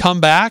trying to come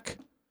back.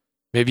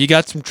 Maybe you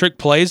got some trick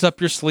plays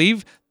up your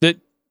sleeve that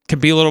can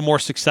be a little more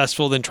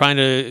successful than trying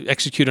to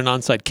execute an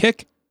onside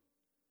kick.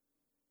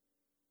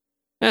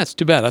 That's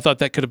too bad. I thought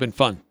that could have been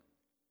fun.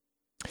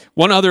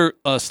 One other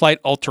slight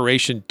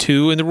alteration,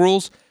 too, in the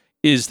rules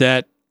is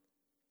that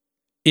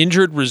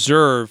injured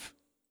reserve,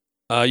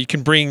 you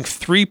can bring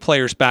 3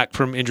 players back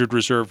from injured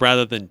reserve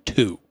rather than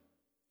 2.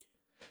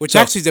 Which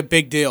actually is a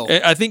big deal.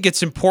 I think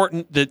it's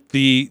important that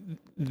the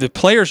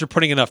players are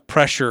putting enough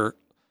pressure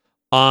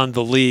on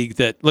the league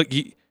that, look,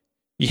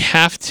 you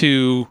have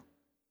to,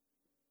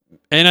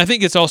 and I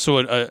think it's also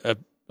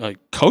a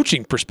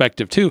coaching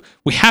perspective too.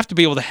 We have to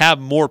be able to have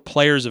more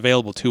players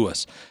available to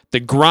us.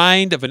 The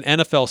grind of an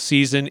NFL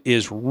season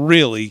is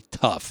really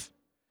tough.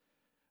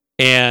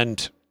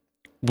 And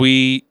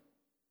we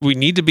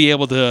need to be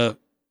able to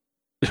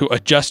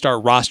adjust our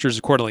rosters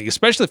accordingly,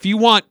 especially if you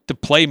want to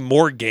play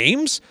more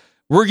games.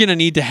 We're going to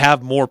need to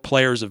have more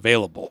players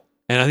available.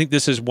 And I think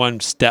this is one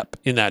step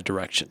in that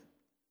direction.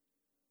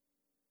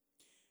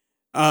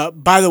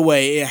 By the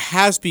way, it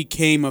has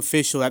become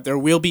official that there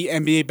will be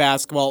NBA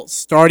basketball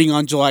starting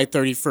on July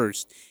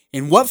 31st.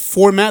 In what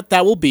format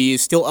that will be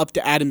is still up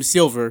to Adam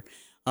Silver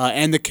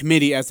and the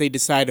committee as they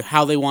decide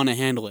how they want to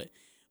handle it.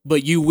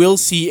 But you will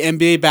see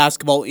NBA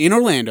basketball in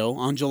Orlando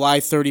on July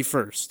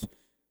 31st.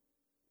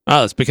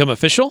 Oh, it's become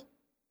official?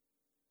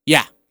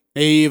 Yeah.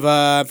 They've,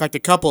 in fact, a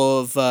couple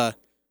of,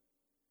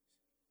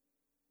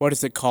 what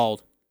is it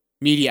called?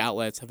 Media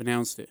outlets have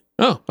announced it.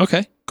 Oh,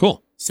 okay.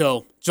 Cool.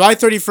 So, July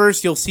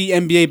 31st, you'll see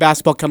NBA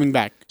basketball coming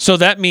back. So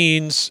that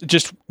means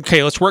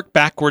let's work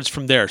backwards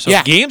from there. So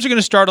games are going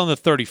to start on the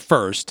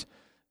 31st.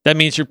 That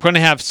means you're going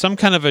to have some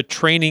kind of a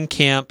training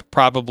camp,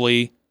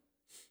 probably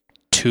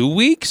 2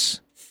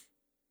 weeks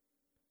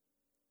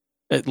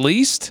at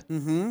least.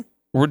 Mm-hmm.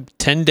 Or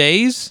 10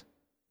 days.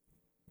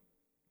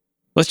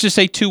 Let's just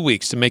say 2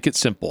 weeks to make it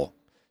simple.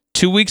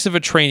 2 weeks of a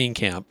training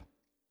camp.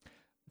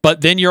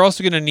 But then you're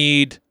also going to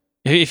need,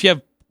 if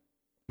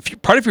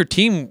part of your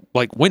team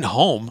like went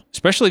home,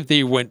 especially if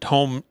they went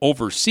home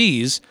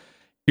overseas,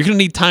 you're going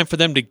to need time for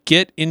them to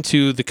get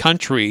into the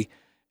country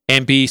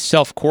and be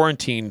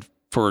self-quarantined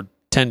for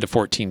 10 to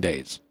 14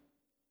 days.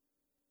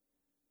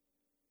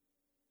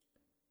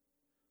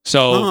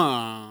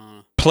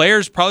 So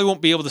players probably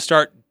won't be able to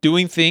start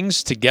doing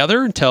things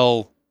together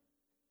until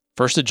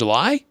 1st of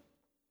July.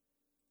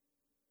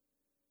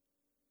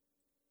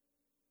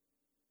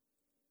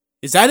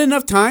 Is that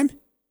enough time?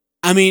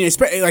 I mean,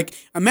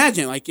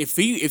 imagine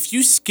if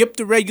you skip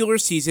the regular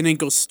season and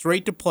go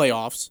straight to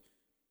playoffs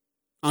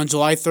on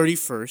July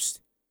 31st.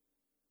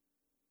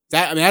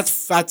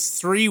 That's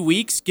 3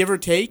 weeks, give or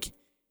take,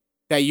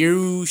 that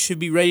you should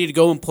be ready to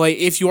go and play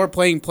if you are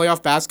playing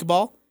playoff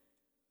basketball.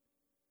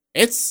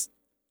 It's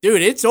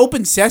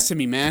open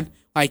sesame, man.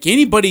 Like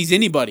anybody's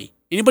anybody.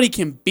 Anybody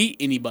can beat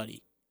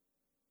anybody.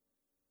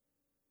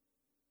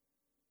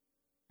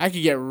 That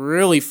could get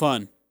really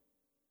fun.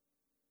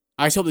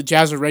 I just hope the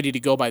Jazz are ready to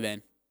go by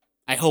then.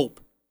 I hope.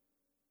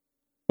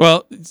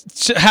 Well,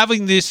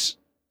 having this,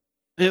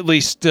 at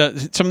least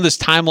some of this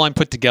timeline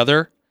put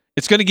together,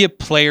 it's going to give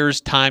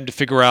players time to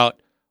figure out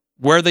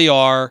where they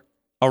are,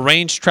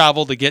 arrange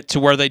travel to get to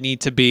where they need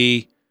to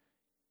be,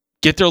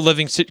 get their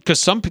living, because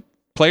some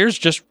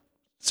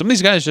of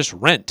these guys just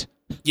rent.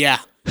 Yeah.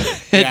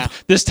 And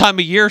this time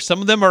of year, some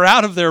of them are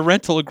out of their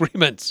rental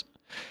agreements.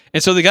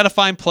 And so they got to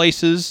find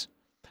places.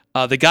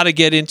 They got to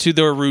get into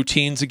their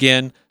routines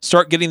again,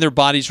 start getting their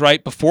bodies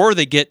right before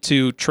they get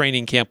to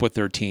training camp with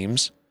their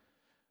teams.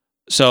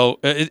 So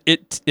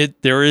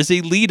there is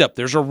a lead up.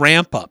 There's a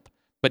ramp up.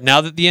 But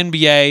now that the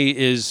NBA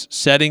is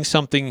setting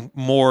something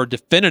more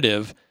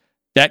definitive,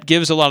 that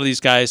gives a lot of these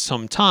guys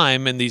some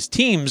time and these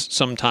teams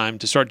some time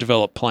to start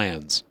develop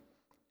plans.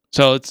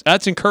 So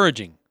that's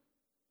encouraging.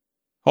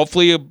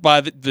 Hopefully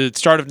by the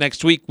start of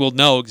next week, we'll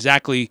know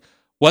exactly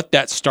what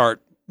that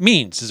start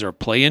means. Is there a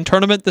play-in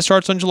tournament that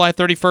starts on July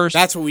 31st?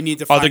 That's what we need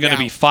to find out. Are there going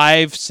to be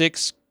 5,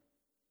 6,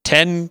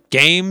 10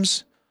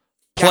 games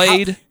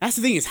played? That's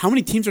the thing is how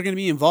many teams are going to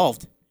be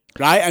involved,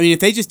 right? I mean, if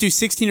they just do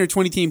 16 or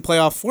 20 team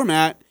playoff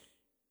format,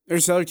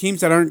 there's other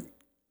teams that are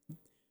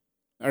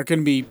going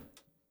to be.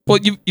 Well,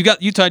 you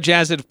got Utah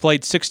Jazz that have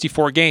played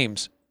 64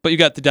 games, but you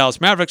got the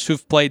Dallas Mavericks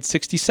who've played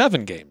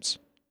 67 games.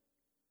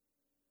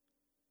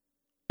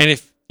 And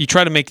if you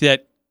try to make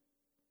that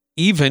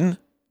even,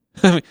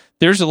 I mean,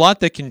 there's a lot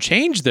that can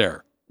change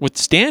there with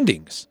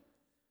standings.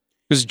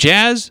 Because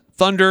Jazz,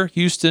 Thunder,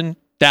 Houston,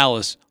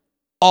 Dallas,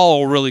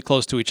 all really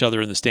close to each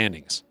other in the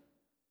standings.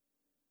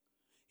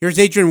 Here's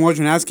Adrian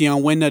Wojnarowski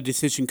on when a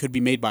decision could be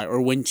made by,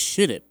 or when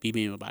should it be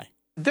made by.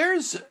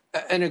 There's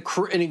an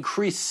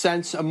increased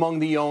sense among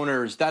the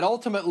owners that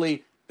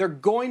ultimately they're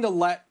going to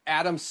let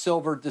Adam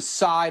Silver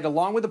decide,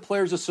 along with the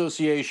Players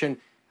Association,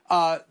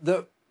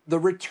 the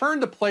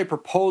return to play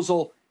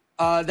proposal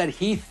that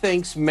he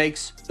thinks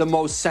makes the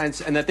most sense,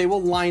 and that they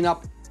will line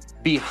up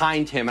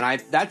behind him.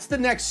 And that's the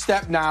next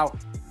step now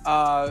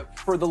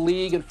for the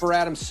league and for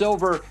Adam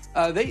Silver.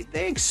 They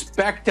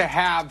expect to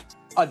have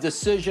a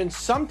decision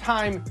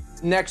sometime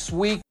next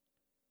week.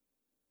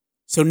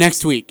 So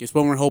next week is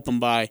when we're hoping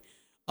by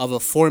of a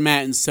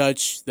format and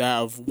such that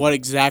of what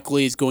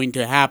exactly is going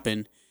to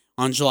happen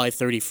on July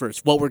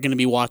 31st, what we're going to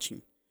be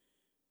watching.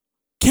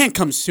 Can't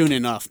come soon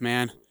enough,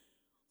 man.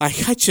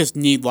 I just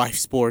need live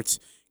sports.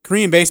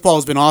 Korean baseball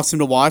has been awesome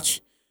to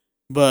watch,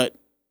 but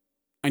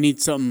I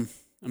need something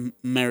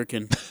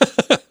American.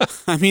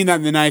 I mean that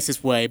in the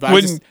nicest way.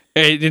 But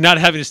you're not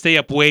having to stay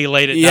up way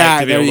late at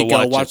night to be able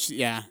to watch it.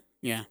 Yeah.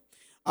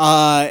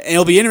 And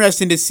it'll be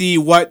interesting to see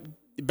what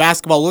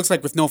basketball looks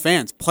like with no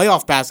fans.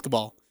 Playoff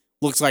basketball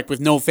looks like with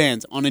no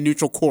fans on a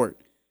neutral court.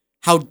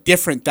 How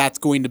different that's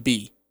going to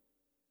be.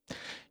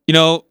 You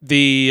know,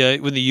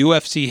 when the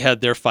UFC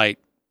had their fight,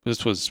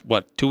 this was,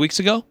 2 weeks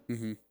ago?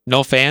 Mm-hmm.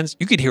 No fans.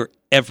 You could hear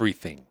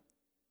everything.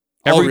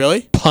 Every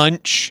really?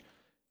 Punch,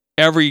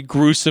 every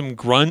gruesome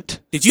grunt.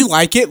 Did you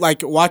like it,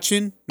 like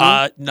watching?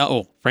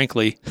 No,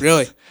 frankly.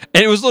 Really?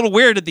 And it was a little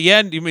weird at the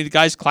end. I mean, the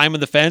guy's climbing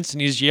the fence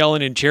and he's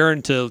yelling and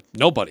cheering to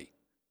nobody.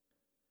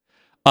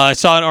 I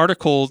saw an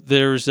article.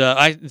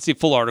 I didn't see a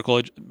full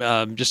article.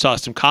 Just saw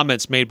some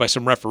comments made by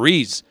some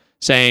referees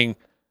saying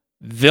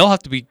they'll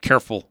have to be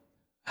careful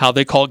how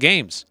they call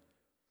games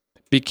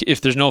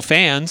if there's no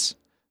fans,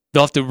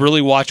 they'll have to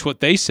really watch what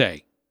they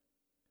say.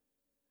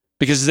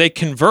 Because as they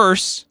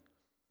converse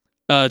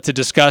to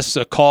discuss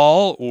a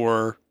call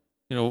or,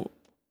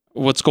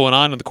 what's going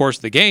on in the course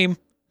of the game,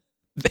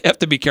 they have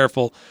to be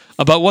careful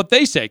about what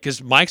they say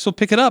because mics will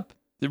pick it up.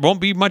 There won't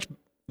be much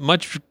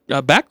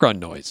background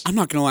noise. I'm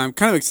not going to lie. I'm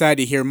kind of excited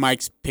to hear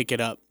mics pick it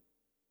up.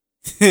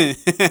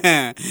 Just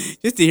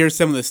to hear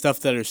some of the stuff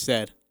that are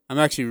said. I'm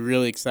actually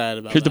really excited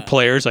about Hear that. the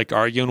players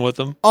arguing with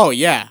them. Oh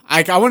yeah,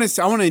 I want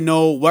to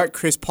know what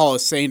Chris Paul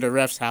is saying to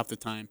refs half the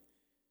time,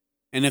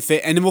 and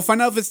then we'll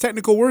find out if it's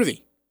technical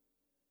worthy,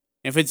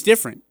 if it's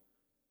different.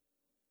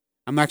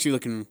 I'm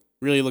actually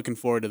really looking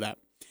forward to that.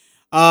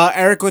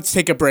 Eric, let's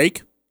take a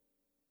break.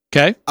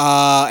 Okay.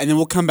 And then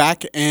we'll come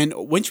back. And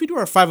when should we do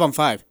our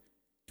 5-on-5? Do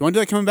you want to do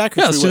that coming back?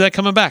 Yeah, let's do that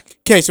coming back.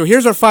 Okay, so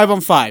here's our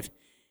 5-on-5.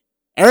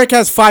 Eric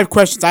has 5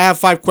 questions. I have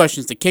 5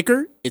 questions. The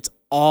kicker, it's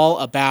all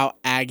about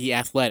Aggie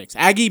athletics.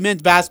 Aggie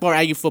men's basketball or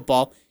Aggie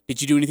football.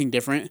 Did you do anything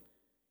different?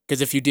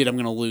 Because if you did, I'm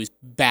going to lose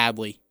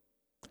badly.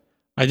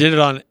 I did it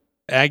on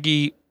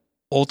Aggie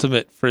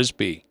Ultimate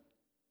Frisbee.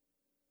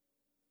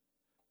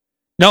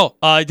 No,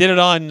 I did it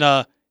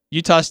on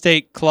Utah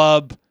State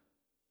Club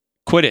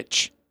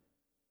Quidditch.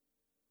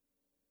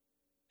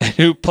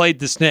 Who played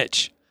the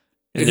snitch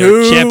in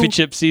their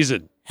championship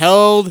season?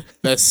 Held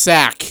the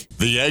sack.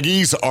 The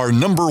Aggies are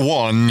number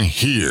 1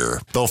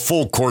 here. The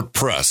Full Court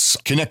Press.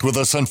 Connect with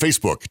us on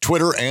Facebook,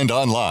 Twitter, and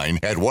online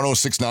at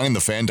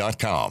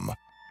 1069thefan.com.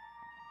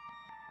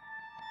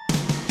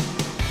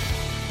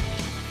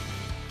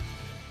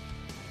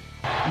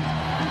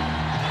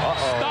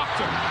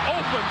 Stockton,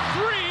 open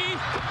 3.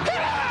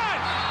 Hit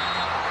it!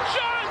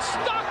 John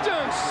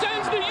Stockton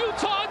sends the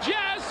Utah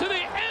Jazz to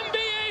the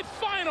NBA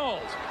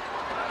Finals.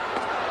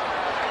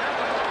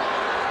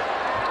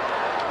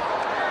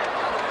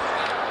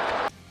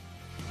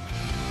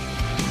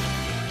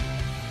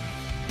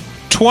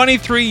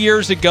 "23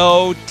 years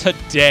ago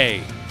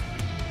today.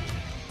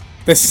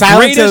 The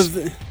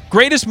silence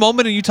Greatest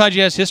moment in Utah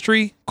Jazz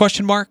history?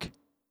 Question mark.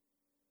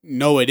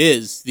 No, it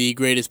is the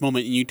greatest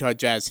moment in Utah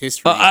Jazz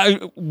history.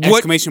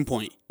 Exclamation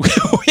point.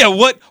 Yeah,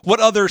 what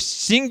other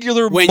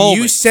singular when moment?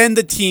 you send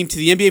the team to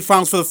the NBA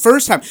Finals for the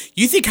first time,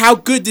 you think how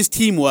good this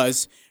team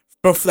was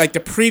for like the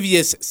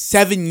previous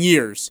 7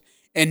 years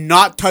and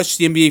not touch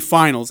the NBA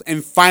Finals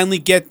and finally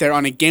get there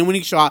on a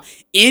game-winning shot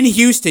in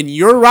Houston,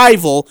 your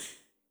rival,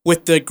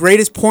 with the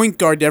greatest point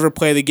guard to ever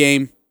play the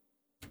game.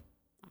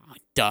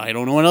 I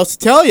don't know what else to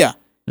tell you.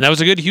 And that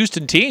was a good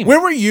Houston team.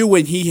 Where were you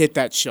when he hit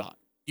that shot?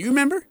 Do you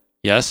remember?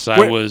 Yes,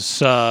 I was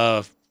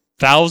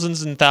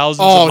thousands and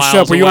thousands of miles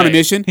shut up. Were you on a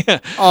mission? Yeah.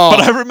 Oh.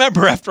 But I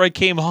remember after I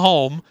came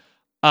home,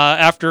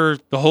 after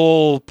that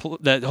whole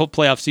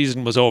playoff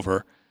season was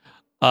over,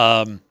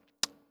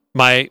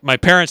 my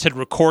parents had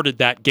recorded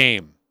that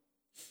game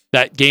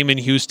in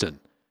Houston.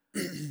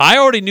 I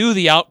already knew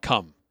the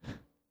outcome,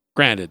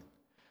 granted,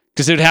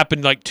 because it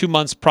happened like 2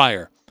 months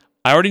prior.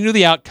 I already knew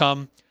the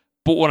outcome,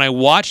 but when I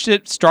watched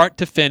it start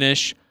to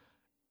finish,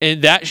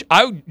 and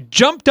I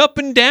jumped up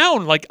and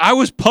down like I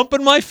was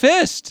pumping my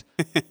fist,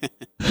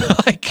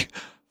 like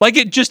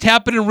it just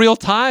happened in real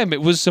time.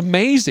 It was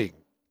amazing.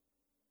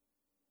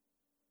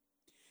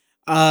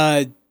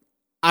 I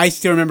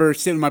still remember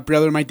sitting with my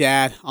brother and my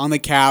dad on the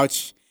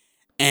couch,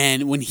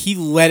 and when he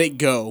let it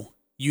go,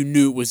 you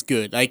knew it was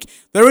good. Like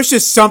there was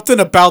just something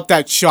about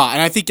that shot,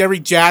 and I think every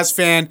Jazz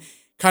fan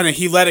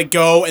he let it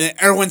go, and then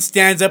everyone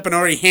stands up and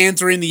already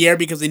hands are in the air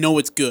because they know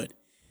it's good.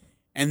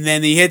 And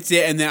then he hits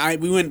it, and then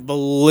we went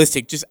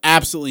ballistic, just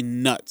absolutely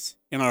nuts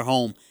in our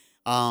home.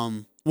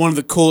 One of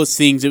the coolest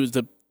things, it was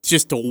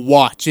just to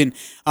watch. And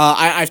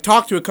I've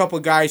talked to a couple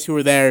of guys who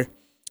were there.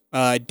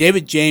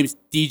 David James,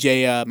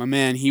 DJ, my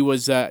man, he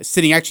was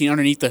sitting actually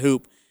underneath the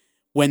hoop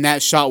when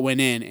that shot went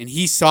in. And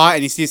he saw it,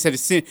 and he said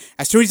as soon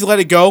as he let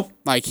it go,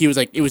 he was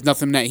like, it was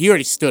nothing net. He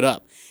already stood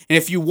up. And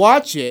if you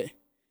watch it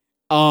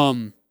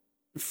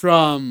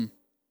from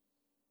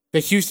the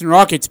Houston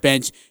Rockets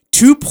bench,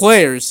 2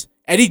 players,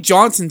 Eddie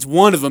Johnson's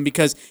one of them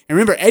and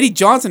remember, Eddie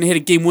Johnson hit a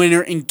game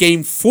winner in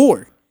Game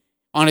 4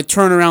 on a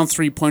turnaround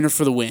 3-pointer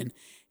for the win.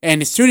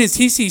 And as soon as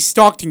he sees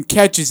Stockton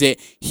catches it,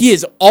 he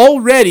is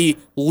already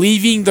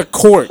leaving the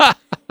court.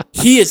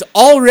 He is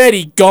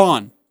already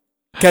gone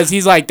because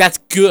he's like, that's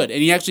good.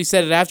 And he actually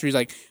said it after. He's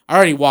like, I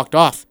already walked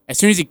off. As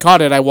soon as he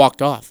caught it, I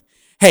walked off.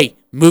 Hey,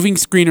 moving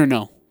screen or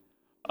no?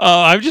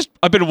 I've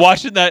been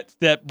watching that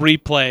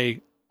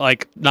replay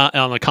not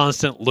on a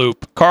constant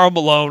loop. Karl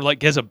Malone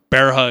has a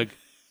bear hug.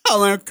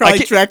 Oh, Carly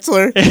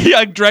Drexler.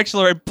 Yeah,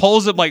 Drexler. It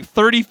pulls him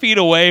 30 feet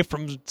away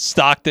from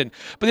Stockton.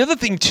 But the other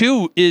thing,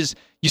 too, is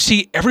you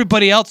see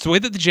everybody else. The way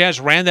that the Jazz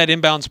ran that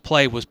inbounds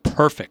play was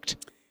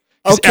perfect.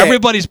 Because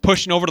everybody's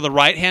pushing over to the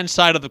right-hand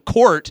side of the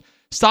court.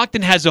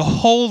 Stockton has a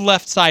whole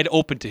left side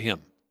open to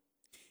him.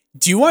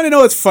 Do you want to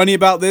know what's funny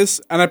about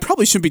this? And I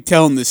probably shouldn't be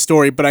telling this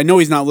story, but I know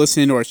he's not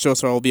listening to our show,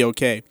 so I'll be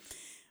okay.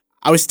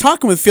 I was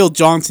talking with Phil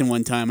Johnson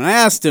one time, and I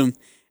asked him,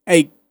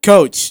 hey,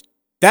 Coach,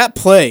 that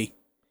play,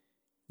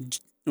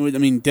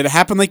 did it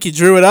happen like you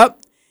drew it up?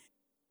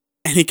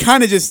 And he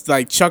kind of just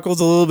chuckles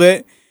a little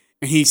bit.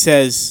 And he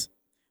says,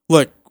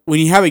 look, when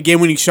you have a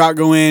game-winning shot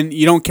go in,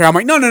 you don't care. I'm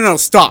like, no,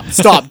 stop.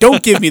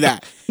 Don't give me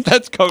that.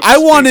 That's coach. I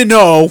want to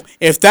know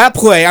if that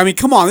play, I mean,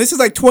 come on, this is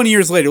like 20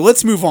 years later.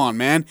 Let's move on,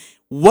 man.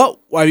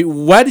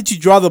 Why did you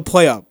draw the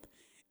play up?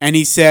 And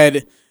he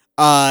said,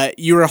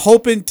 you were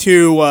hoping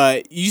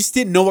to, you just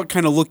didn't know what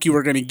kind of look you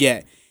were going to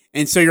get.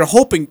 And so you're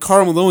hoping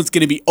Karl Malone's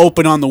going to be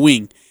open on the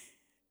wing.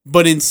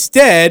 But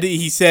instead,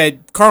 he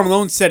said, Karl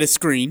Malone set a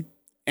screen.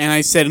 And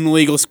I said an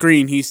illegal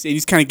screen.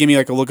 He's kind of giving me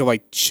like a look of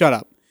like, shut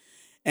up.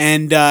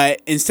 And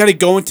instead of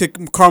going to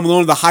Karl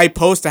Malone to the high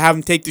post to have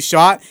him take the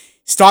shot,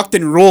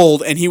 Stockton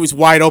rolled and he was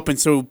wide open.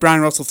 So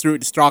Brian Russell threw it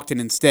to Stockton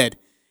instead.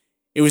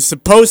 It was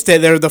supposed to,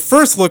 the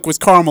first look was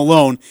Karl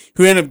Malone,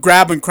 who ended up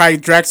grabbing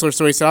Craig Drexler.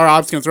 So he said, all right,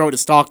 I'm just going to throw it to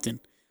Stockton.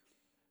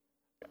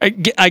 I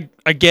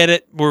get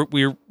it.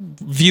 We're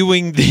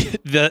viewing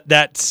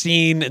that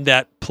scene and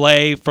that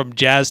play from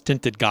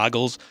jazz-tinted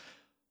goggles.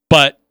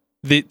 But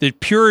the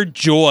pure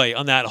joy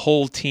on that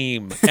whole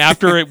team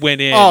after it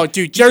went in. Oh,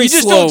 dude, Jerry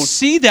Sloan. You just don't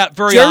see that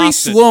very often. Jerry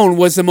Sloan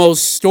was the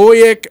most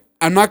stoic.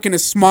 I'm not going to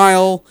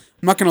smile.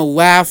 I'm not going to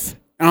laugh.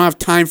 I don't have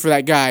time for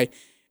that guy.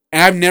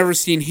 And I've never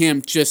seen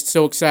him just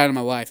so excited in my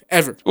life,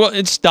 ever. Well,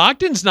 and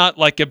Stockton's not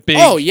like a big,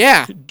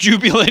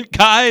 jubilant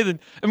guy.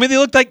 I mean, they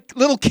look like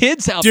little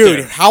kids out there.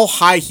 Dude, how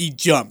high he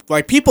jumped.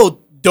 Like, people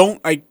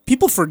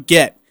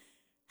forget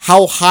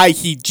how high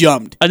he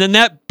jumped. And then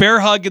that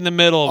bear hug in the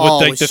middle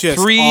with the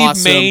three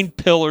main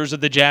pillars of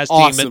the Jazz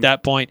team at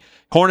that point.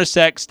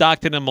 Hornacek,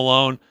 Stockton, and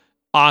Malone.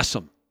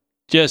 Awesome.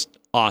 Just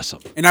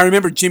awesome. And I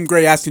remember Jim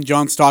Gray asking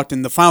John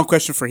Stockton, the final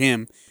question for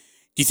him,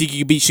 do you think you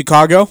could beat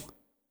Chicago?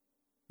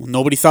 Well,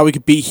 nobody thought we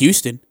could beat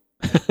Houston.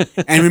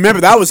 And remember,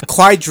 that was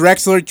Clyde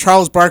Drexler,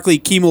 Charles Barkley,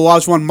 Keem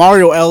Olajuwon,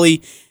 Mario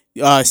Elie,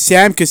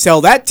 Sam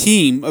Cassell. That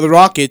team of the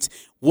Rockets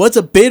was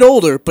a bit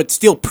older, but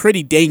still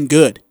pretty dang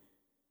good.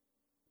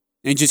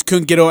 And just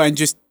couldn't get over, and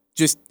just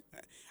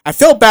I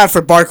felt bad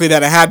for Barkley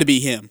that it had to be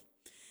him.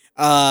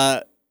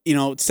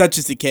 Such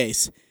is the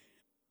case.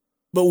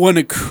 But what an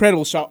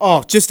incredible shot.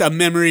 Oh, just a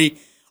memory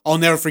I'll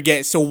never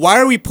forget. So why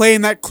are we playing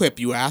that clip,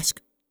 you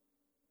ask?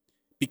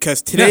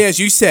 Because today, as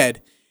you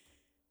said,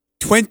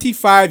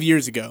 25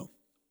 years ago.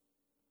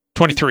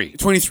 23,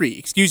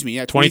 excuse me.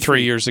 Yeah,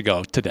 23 years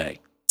ago today.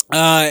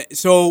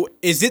 So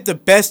is it the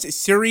best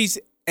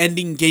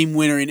series-ending game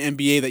winner in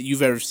NBA that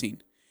you've ever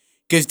seen?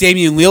 Because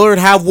Damian Lillard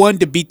had one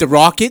to beat the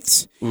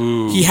Rockets.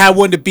 Ooh. He had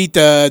one to beat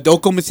the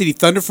Oklahoma City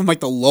Thunder from like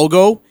the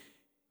logo.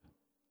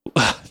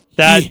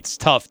 That's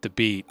tough to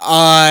beat.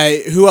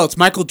 Who else?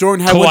 Michael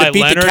Jordan had Kawhi one to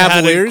beat Leonard the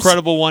Cavaliers. Had an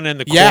incredible one in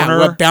the corner.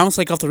 corner. Yeah, bounced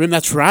like off the rim.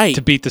 That's right.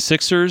 To beat the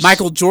Sixers.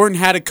 Michael Jordan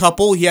had a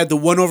couple. He had the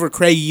one over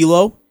Craig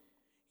Elo.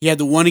 He had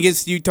the one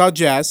against the Utah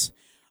Jazz.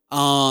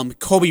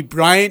 Kobe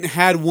Bryant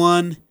had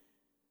one.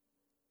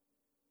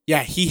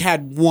 Yeah, he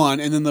had one.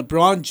 And then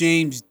LeBron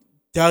James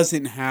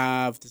doesn't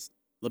have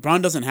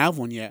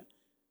one yet.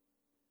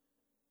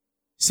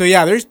 So,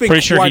 yeah, there's been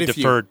Pretty quite sure he a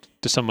few. deferred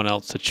to someone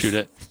else to shoot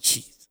it.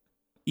 Jeez.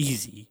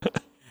 Easy.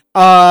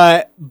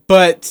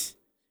 But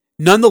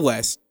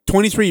nonetheless,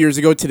 23 years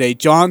ago today,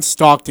 John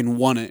Stockton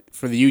won it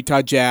for the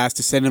Utah Jazz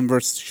to send them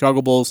versus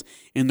Chicago Bulls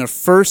in their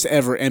first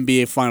ever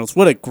NBA Finals.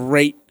 What a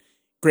great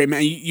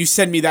man. You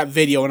sent me that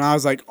video, and I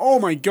was like, oh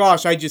my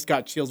gosh, I just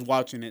got chills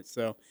watching it.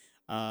 So,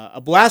 a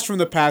blast from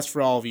the past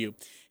for all of you.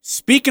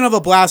 Speaking of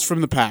a blast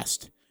from the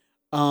past,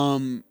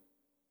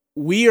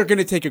 we are going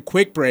to take a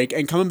quick break,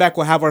 and coming back,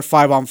 we'll have our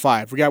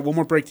 5-on-5. We got one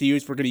more break to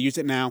use. We're going to use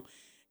it now.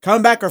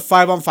 Coming back, our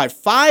 5-on-5.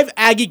 5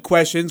 Aggie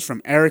questions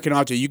from Eric and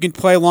Ajay. You can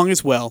play along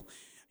as well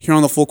here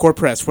on the Full Court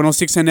Press,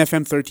 106.9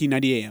 FM,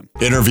 1390 AM.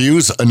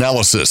 Interviews,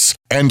 analysis,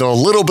 and a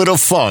little bit of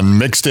fun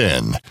mixed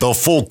in. The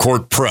Full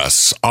Court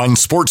Press on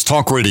Sports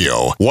Talk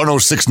Radio,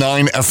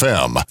 106.9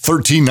 FM,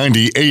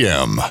 1390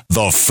 AM.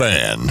 The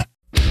Fan.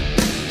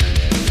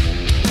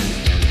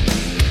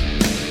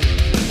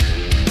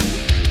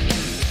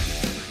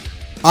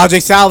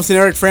 Ajay Salvesen,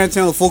 Eric Frandsen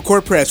on the Full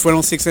Court Press,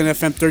 106.9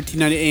 FM,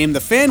 1390 AM. The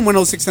Fan,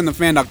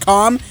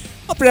 106onthefan.com.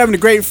 Hope you're having a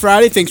great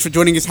Friday. Thanks for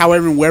joining us,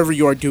 however and wherever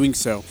you are doing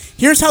so.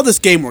 Here's how this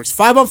game works.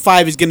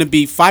 5-on-5 is going to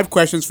be 5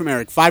 questions from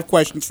Eric, 5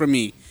 questions from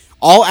me.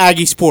 All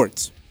Aggie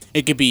sports.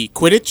 It could be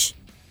Quidditch,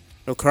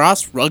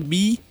 lacrosse,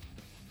 rugby,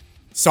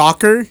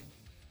 soccer,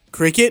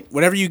 cricket,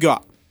 whatever you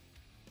got.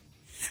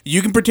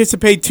 You can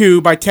participate,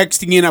 too, by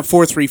texting in at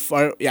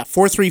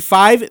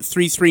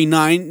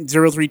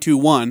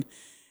 435-339-0321.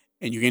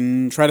 And you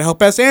can try to help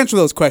us answer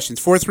those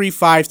questions.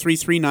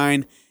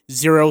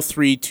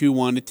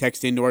 435-339-0321 to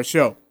text into our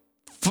show.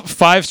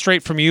 5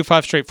 straight from you,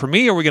 5 straight from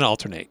me, or are we going to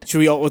alternate? Should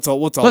we? Let's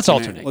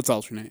alternate. Let's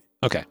alternate.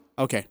 Okay,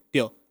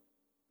 deal.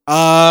 You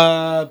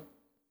want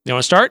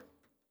to start?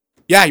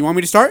 Yeah, you want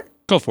me to start?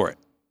 Go for it.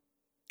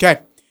 Okay.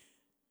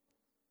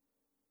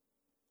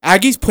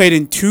 Aggies played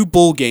in 2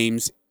 bowl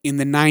games in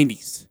the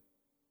 90s.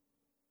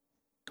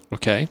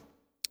 Okay.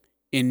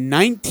 In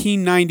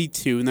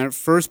 1992, in their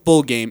first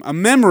bowl game, a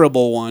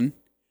memorable one,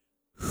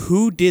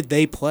 who did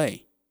they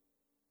play?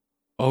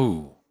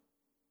 Oh.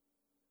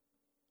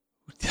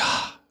 Who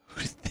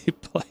did they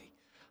play?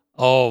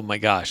 Oh my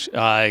gosh.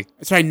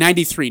 Sorry,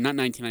 93, not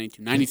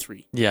 1992.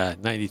 93. Yeah,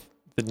 90.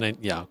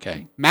 Yeah,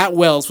 okay. Matt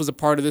Wells was a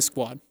part of this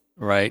squad.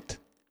 Right.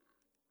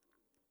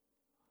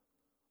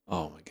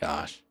 Oh my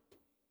gosh.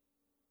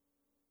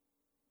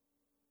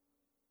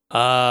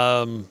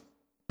 I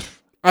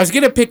was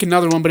gonna pick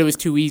another one, but it was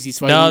too easy,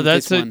 so I No, went with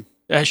that's this it. one.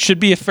 That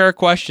should be a fair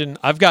question.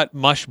 I've got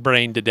mush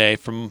brain today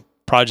from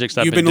projects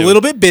I've You've been been a doing.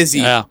 little bit busy.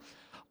 Yeah.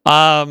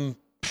 How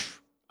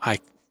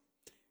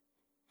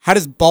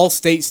does Ball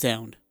State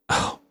sound?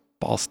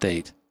 Ball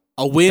State.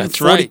 A win,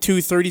 That's right.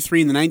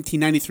 42-33 in the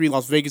 1993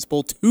 Las Vegas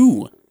Bowl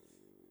 2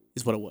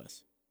 is what it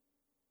was.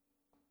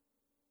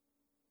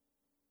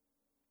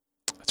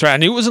 That's right. I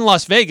knew it was in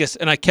Las Vegas,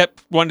 and I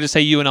kept wanting to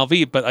say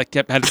UNLV, but I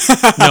kept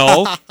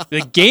no.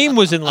 The game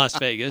was in Las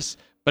Vegas,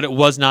 but it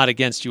was not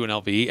against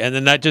UNLV, and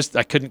then I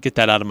couldn't get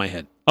that out of my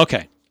head.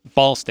 Okay,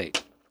 Ball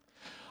State.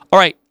 All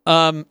right,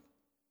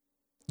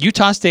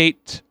 Utah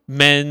State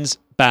men's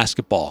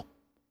basketball.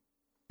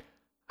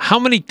 How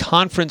many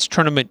conference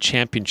tournament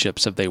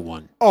championships have they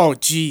won? Oh,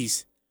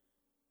 geez.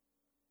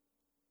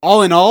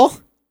 All in all?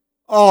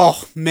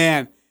 Oh,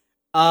 man.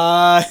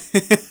 Oh,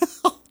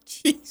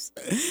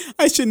 jeez.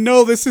 I should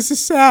know this. This is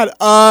sad.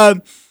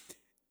 Oh,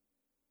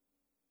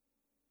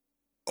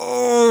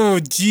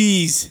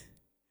 jeez.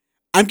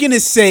 I'm going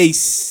to say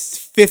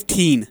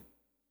 15.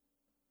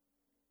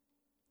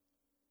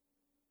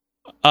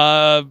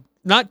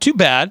 Not too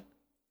bad.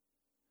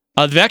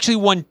 They've actually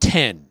won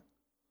 10.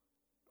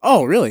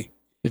 Oh, really?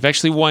 They've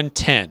actually won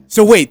 10.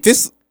 So, wait,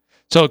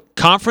 So,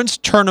 conference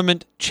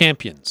tournament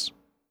champions,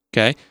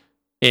 okay,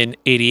 in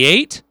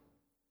 88,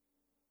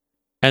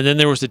 and then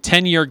there was a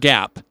 10-year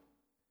gap.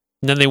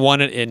 And then they won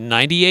it in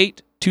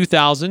 98,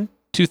 2000,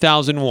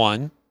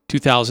 2001,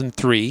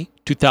 2003,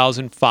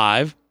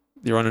 2005.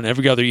 They were on an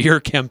every other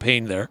year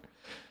campaign there.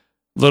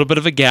 A little bit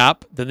of a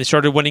gap. Then they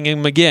started winning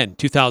them again,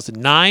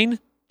 2009,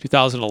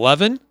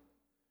 2011,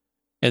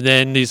 and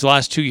then these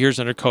last 2 years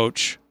under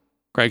coach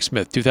Greg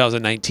Smith,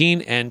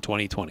 2019 and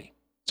 2020.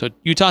 So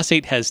Utah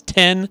State has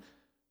 10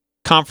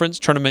 conference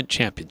tournament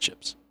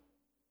championships.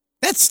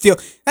 That's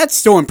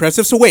so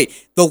impressive. So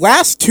wait, the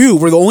last two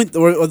were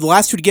the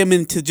last two to get them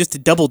into just the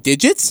double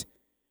digits?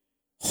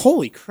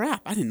 Holy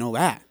crap, I didn't know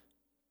that.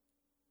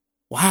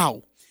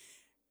 Wow.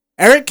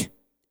 Eric,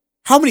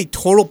 how many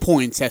total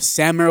points has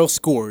Sam Merrill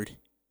scored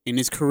in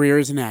his career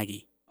as an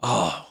Aggie?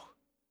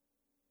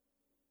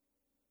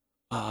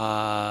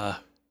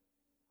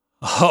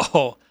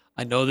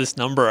 I know this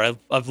number.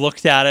 I've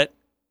looked at it.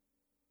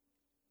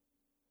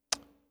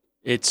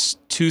 It's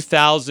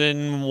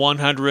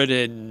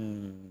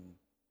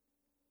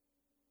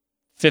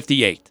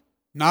 2,158.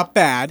 Not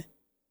bad.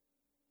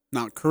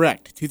 Not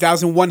correct.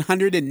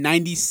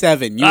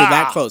 2,197. You were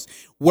that close.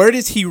 Where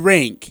does he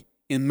rank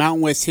in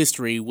Mountain West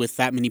history with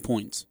that many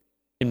points?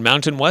 In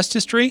Mountain West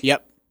history?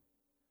 Yep.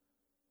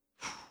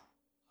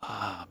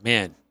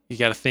 Man, you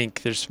got to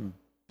think there's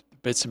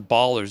been some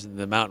ballers in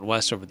the Mountain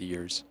West over the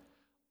years.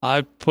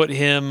 I put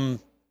him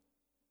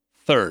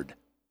third.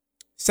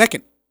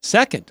 Second.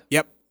 Second?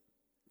 Yep.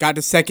 Got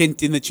to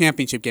second in the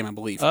championship game, I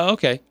believe.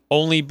 Okay.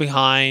 Only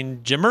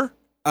behind Jimmer?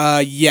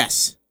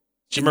 Yes.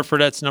 Jimmer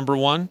Fredette's number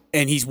one?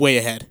 And he's way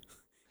ahead.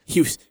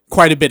 He was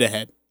quite a bit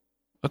ahead.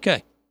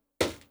 Okay.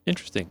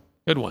 Interesting.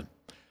 Good one.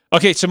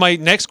 Okay, so my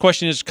next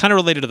question is kind of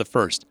related to the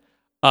first.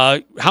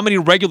 How many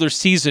regular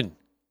season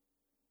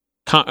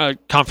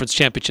conference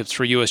championships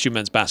for USU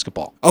men's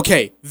basketball?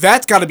 Okay,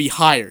 that's got to be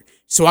higher.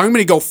 So I'm going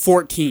to go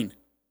 14.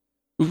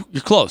 Ooh,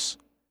 you're close.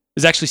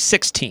 It's actually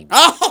 16.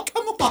 Oh,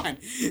 come on.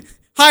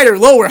 Higher,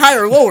 lower.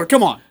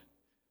 Come on.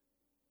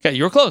 Okay,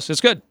 you were close.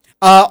 It's good.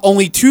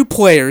 Only 2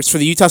 players for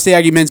the Utah State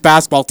Aggie men's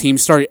basketball team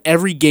started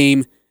every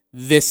game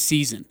this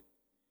season.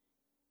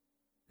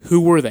 Who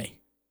were they?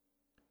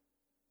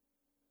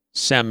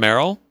 Sam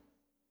Merrill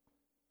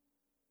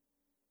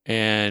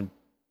and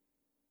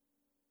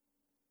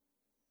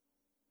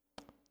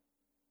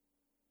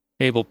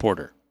Abel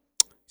Porter.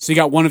 So you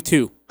got one of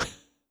 2.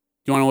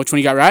 You want to know which one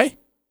you got right?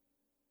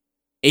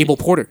 Abel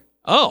Porter.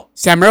 Oh.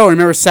 Sam Merrill,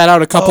 remember, sat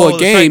out a couple of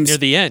games. Right, near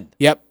the end.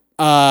 Yep.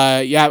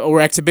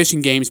 Or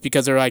exhibition games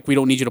because they're like, we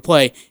don't need you to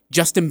play.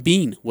 Justin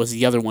Bean was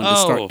the other one to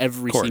start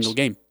every single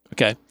game.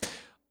 Okay.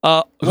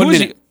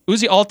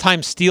 Who's the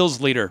all-time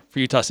steals leader for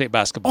Utah State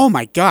basketball? Oh,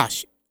 my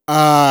gosh.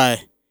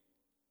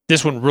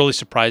 This one really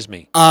surprised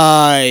me.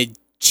 All-time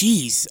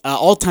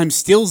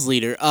steals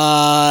leader.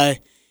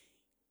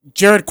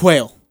 Jared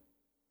Quayle.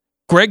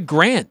 Greg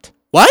Grant.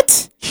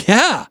 What?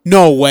 Yeah.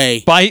 No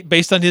way.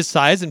 Based on his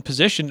size and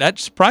position, that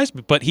surprised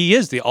me. But he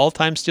is the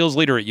all-time steals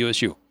leader at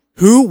USU.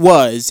 Who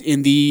was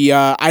in the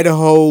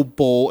Idaho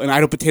Bowl and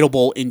Idaho Potato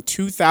Bowl in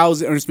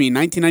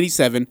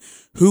 1997?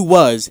 Who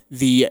was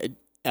the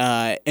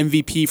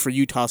MVP for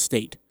Utah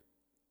State?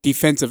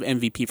 Defensive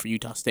MVP for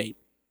Utah State.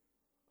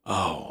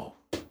 Oh.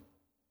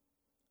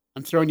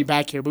 I'm throwing you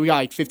back here, but we got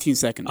like 15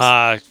 seconds.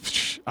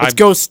 Let's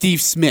go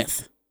Steve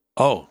Smith.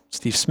 Oh,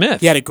 Steve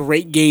Smith. He had a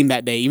great game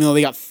that day, even though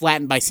they got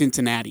flattened by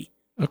Cincinnati.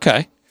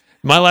 Okay.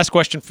 My last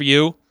question for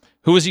you.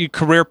 Who was your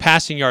career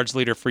passing yards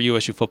leader for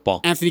USU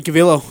football? Anthony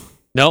Cavillo.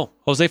 No,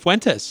 Jose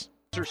Fuentes.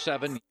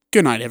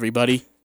 Good night, everybody.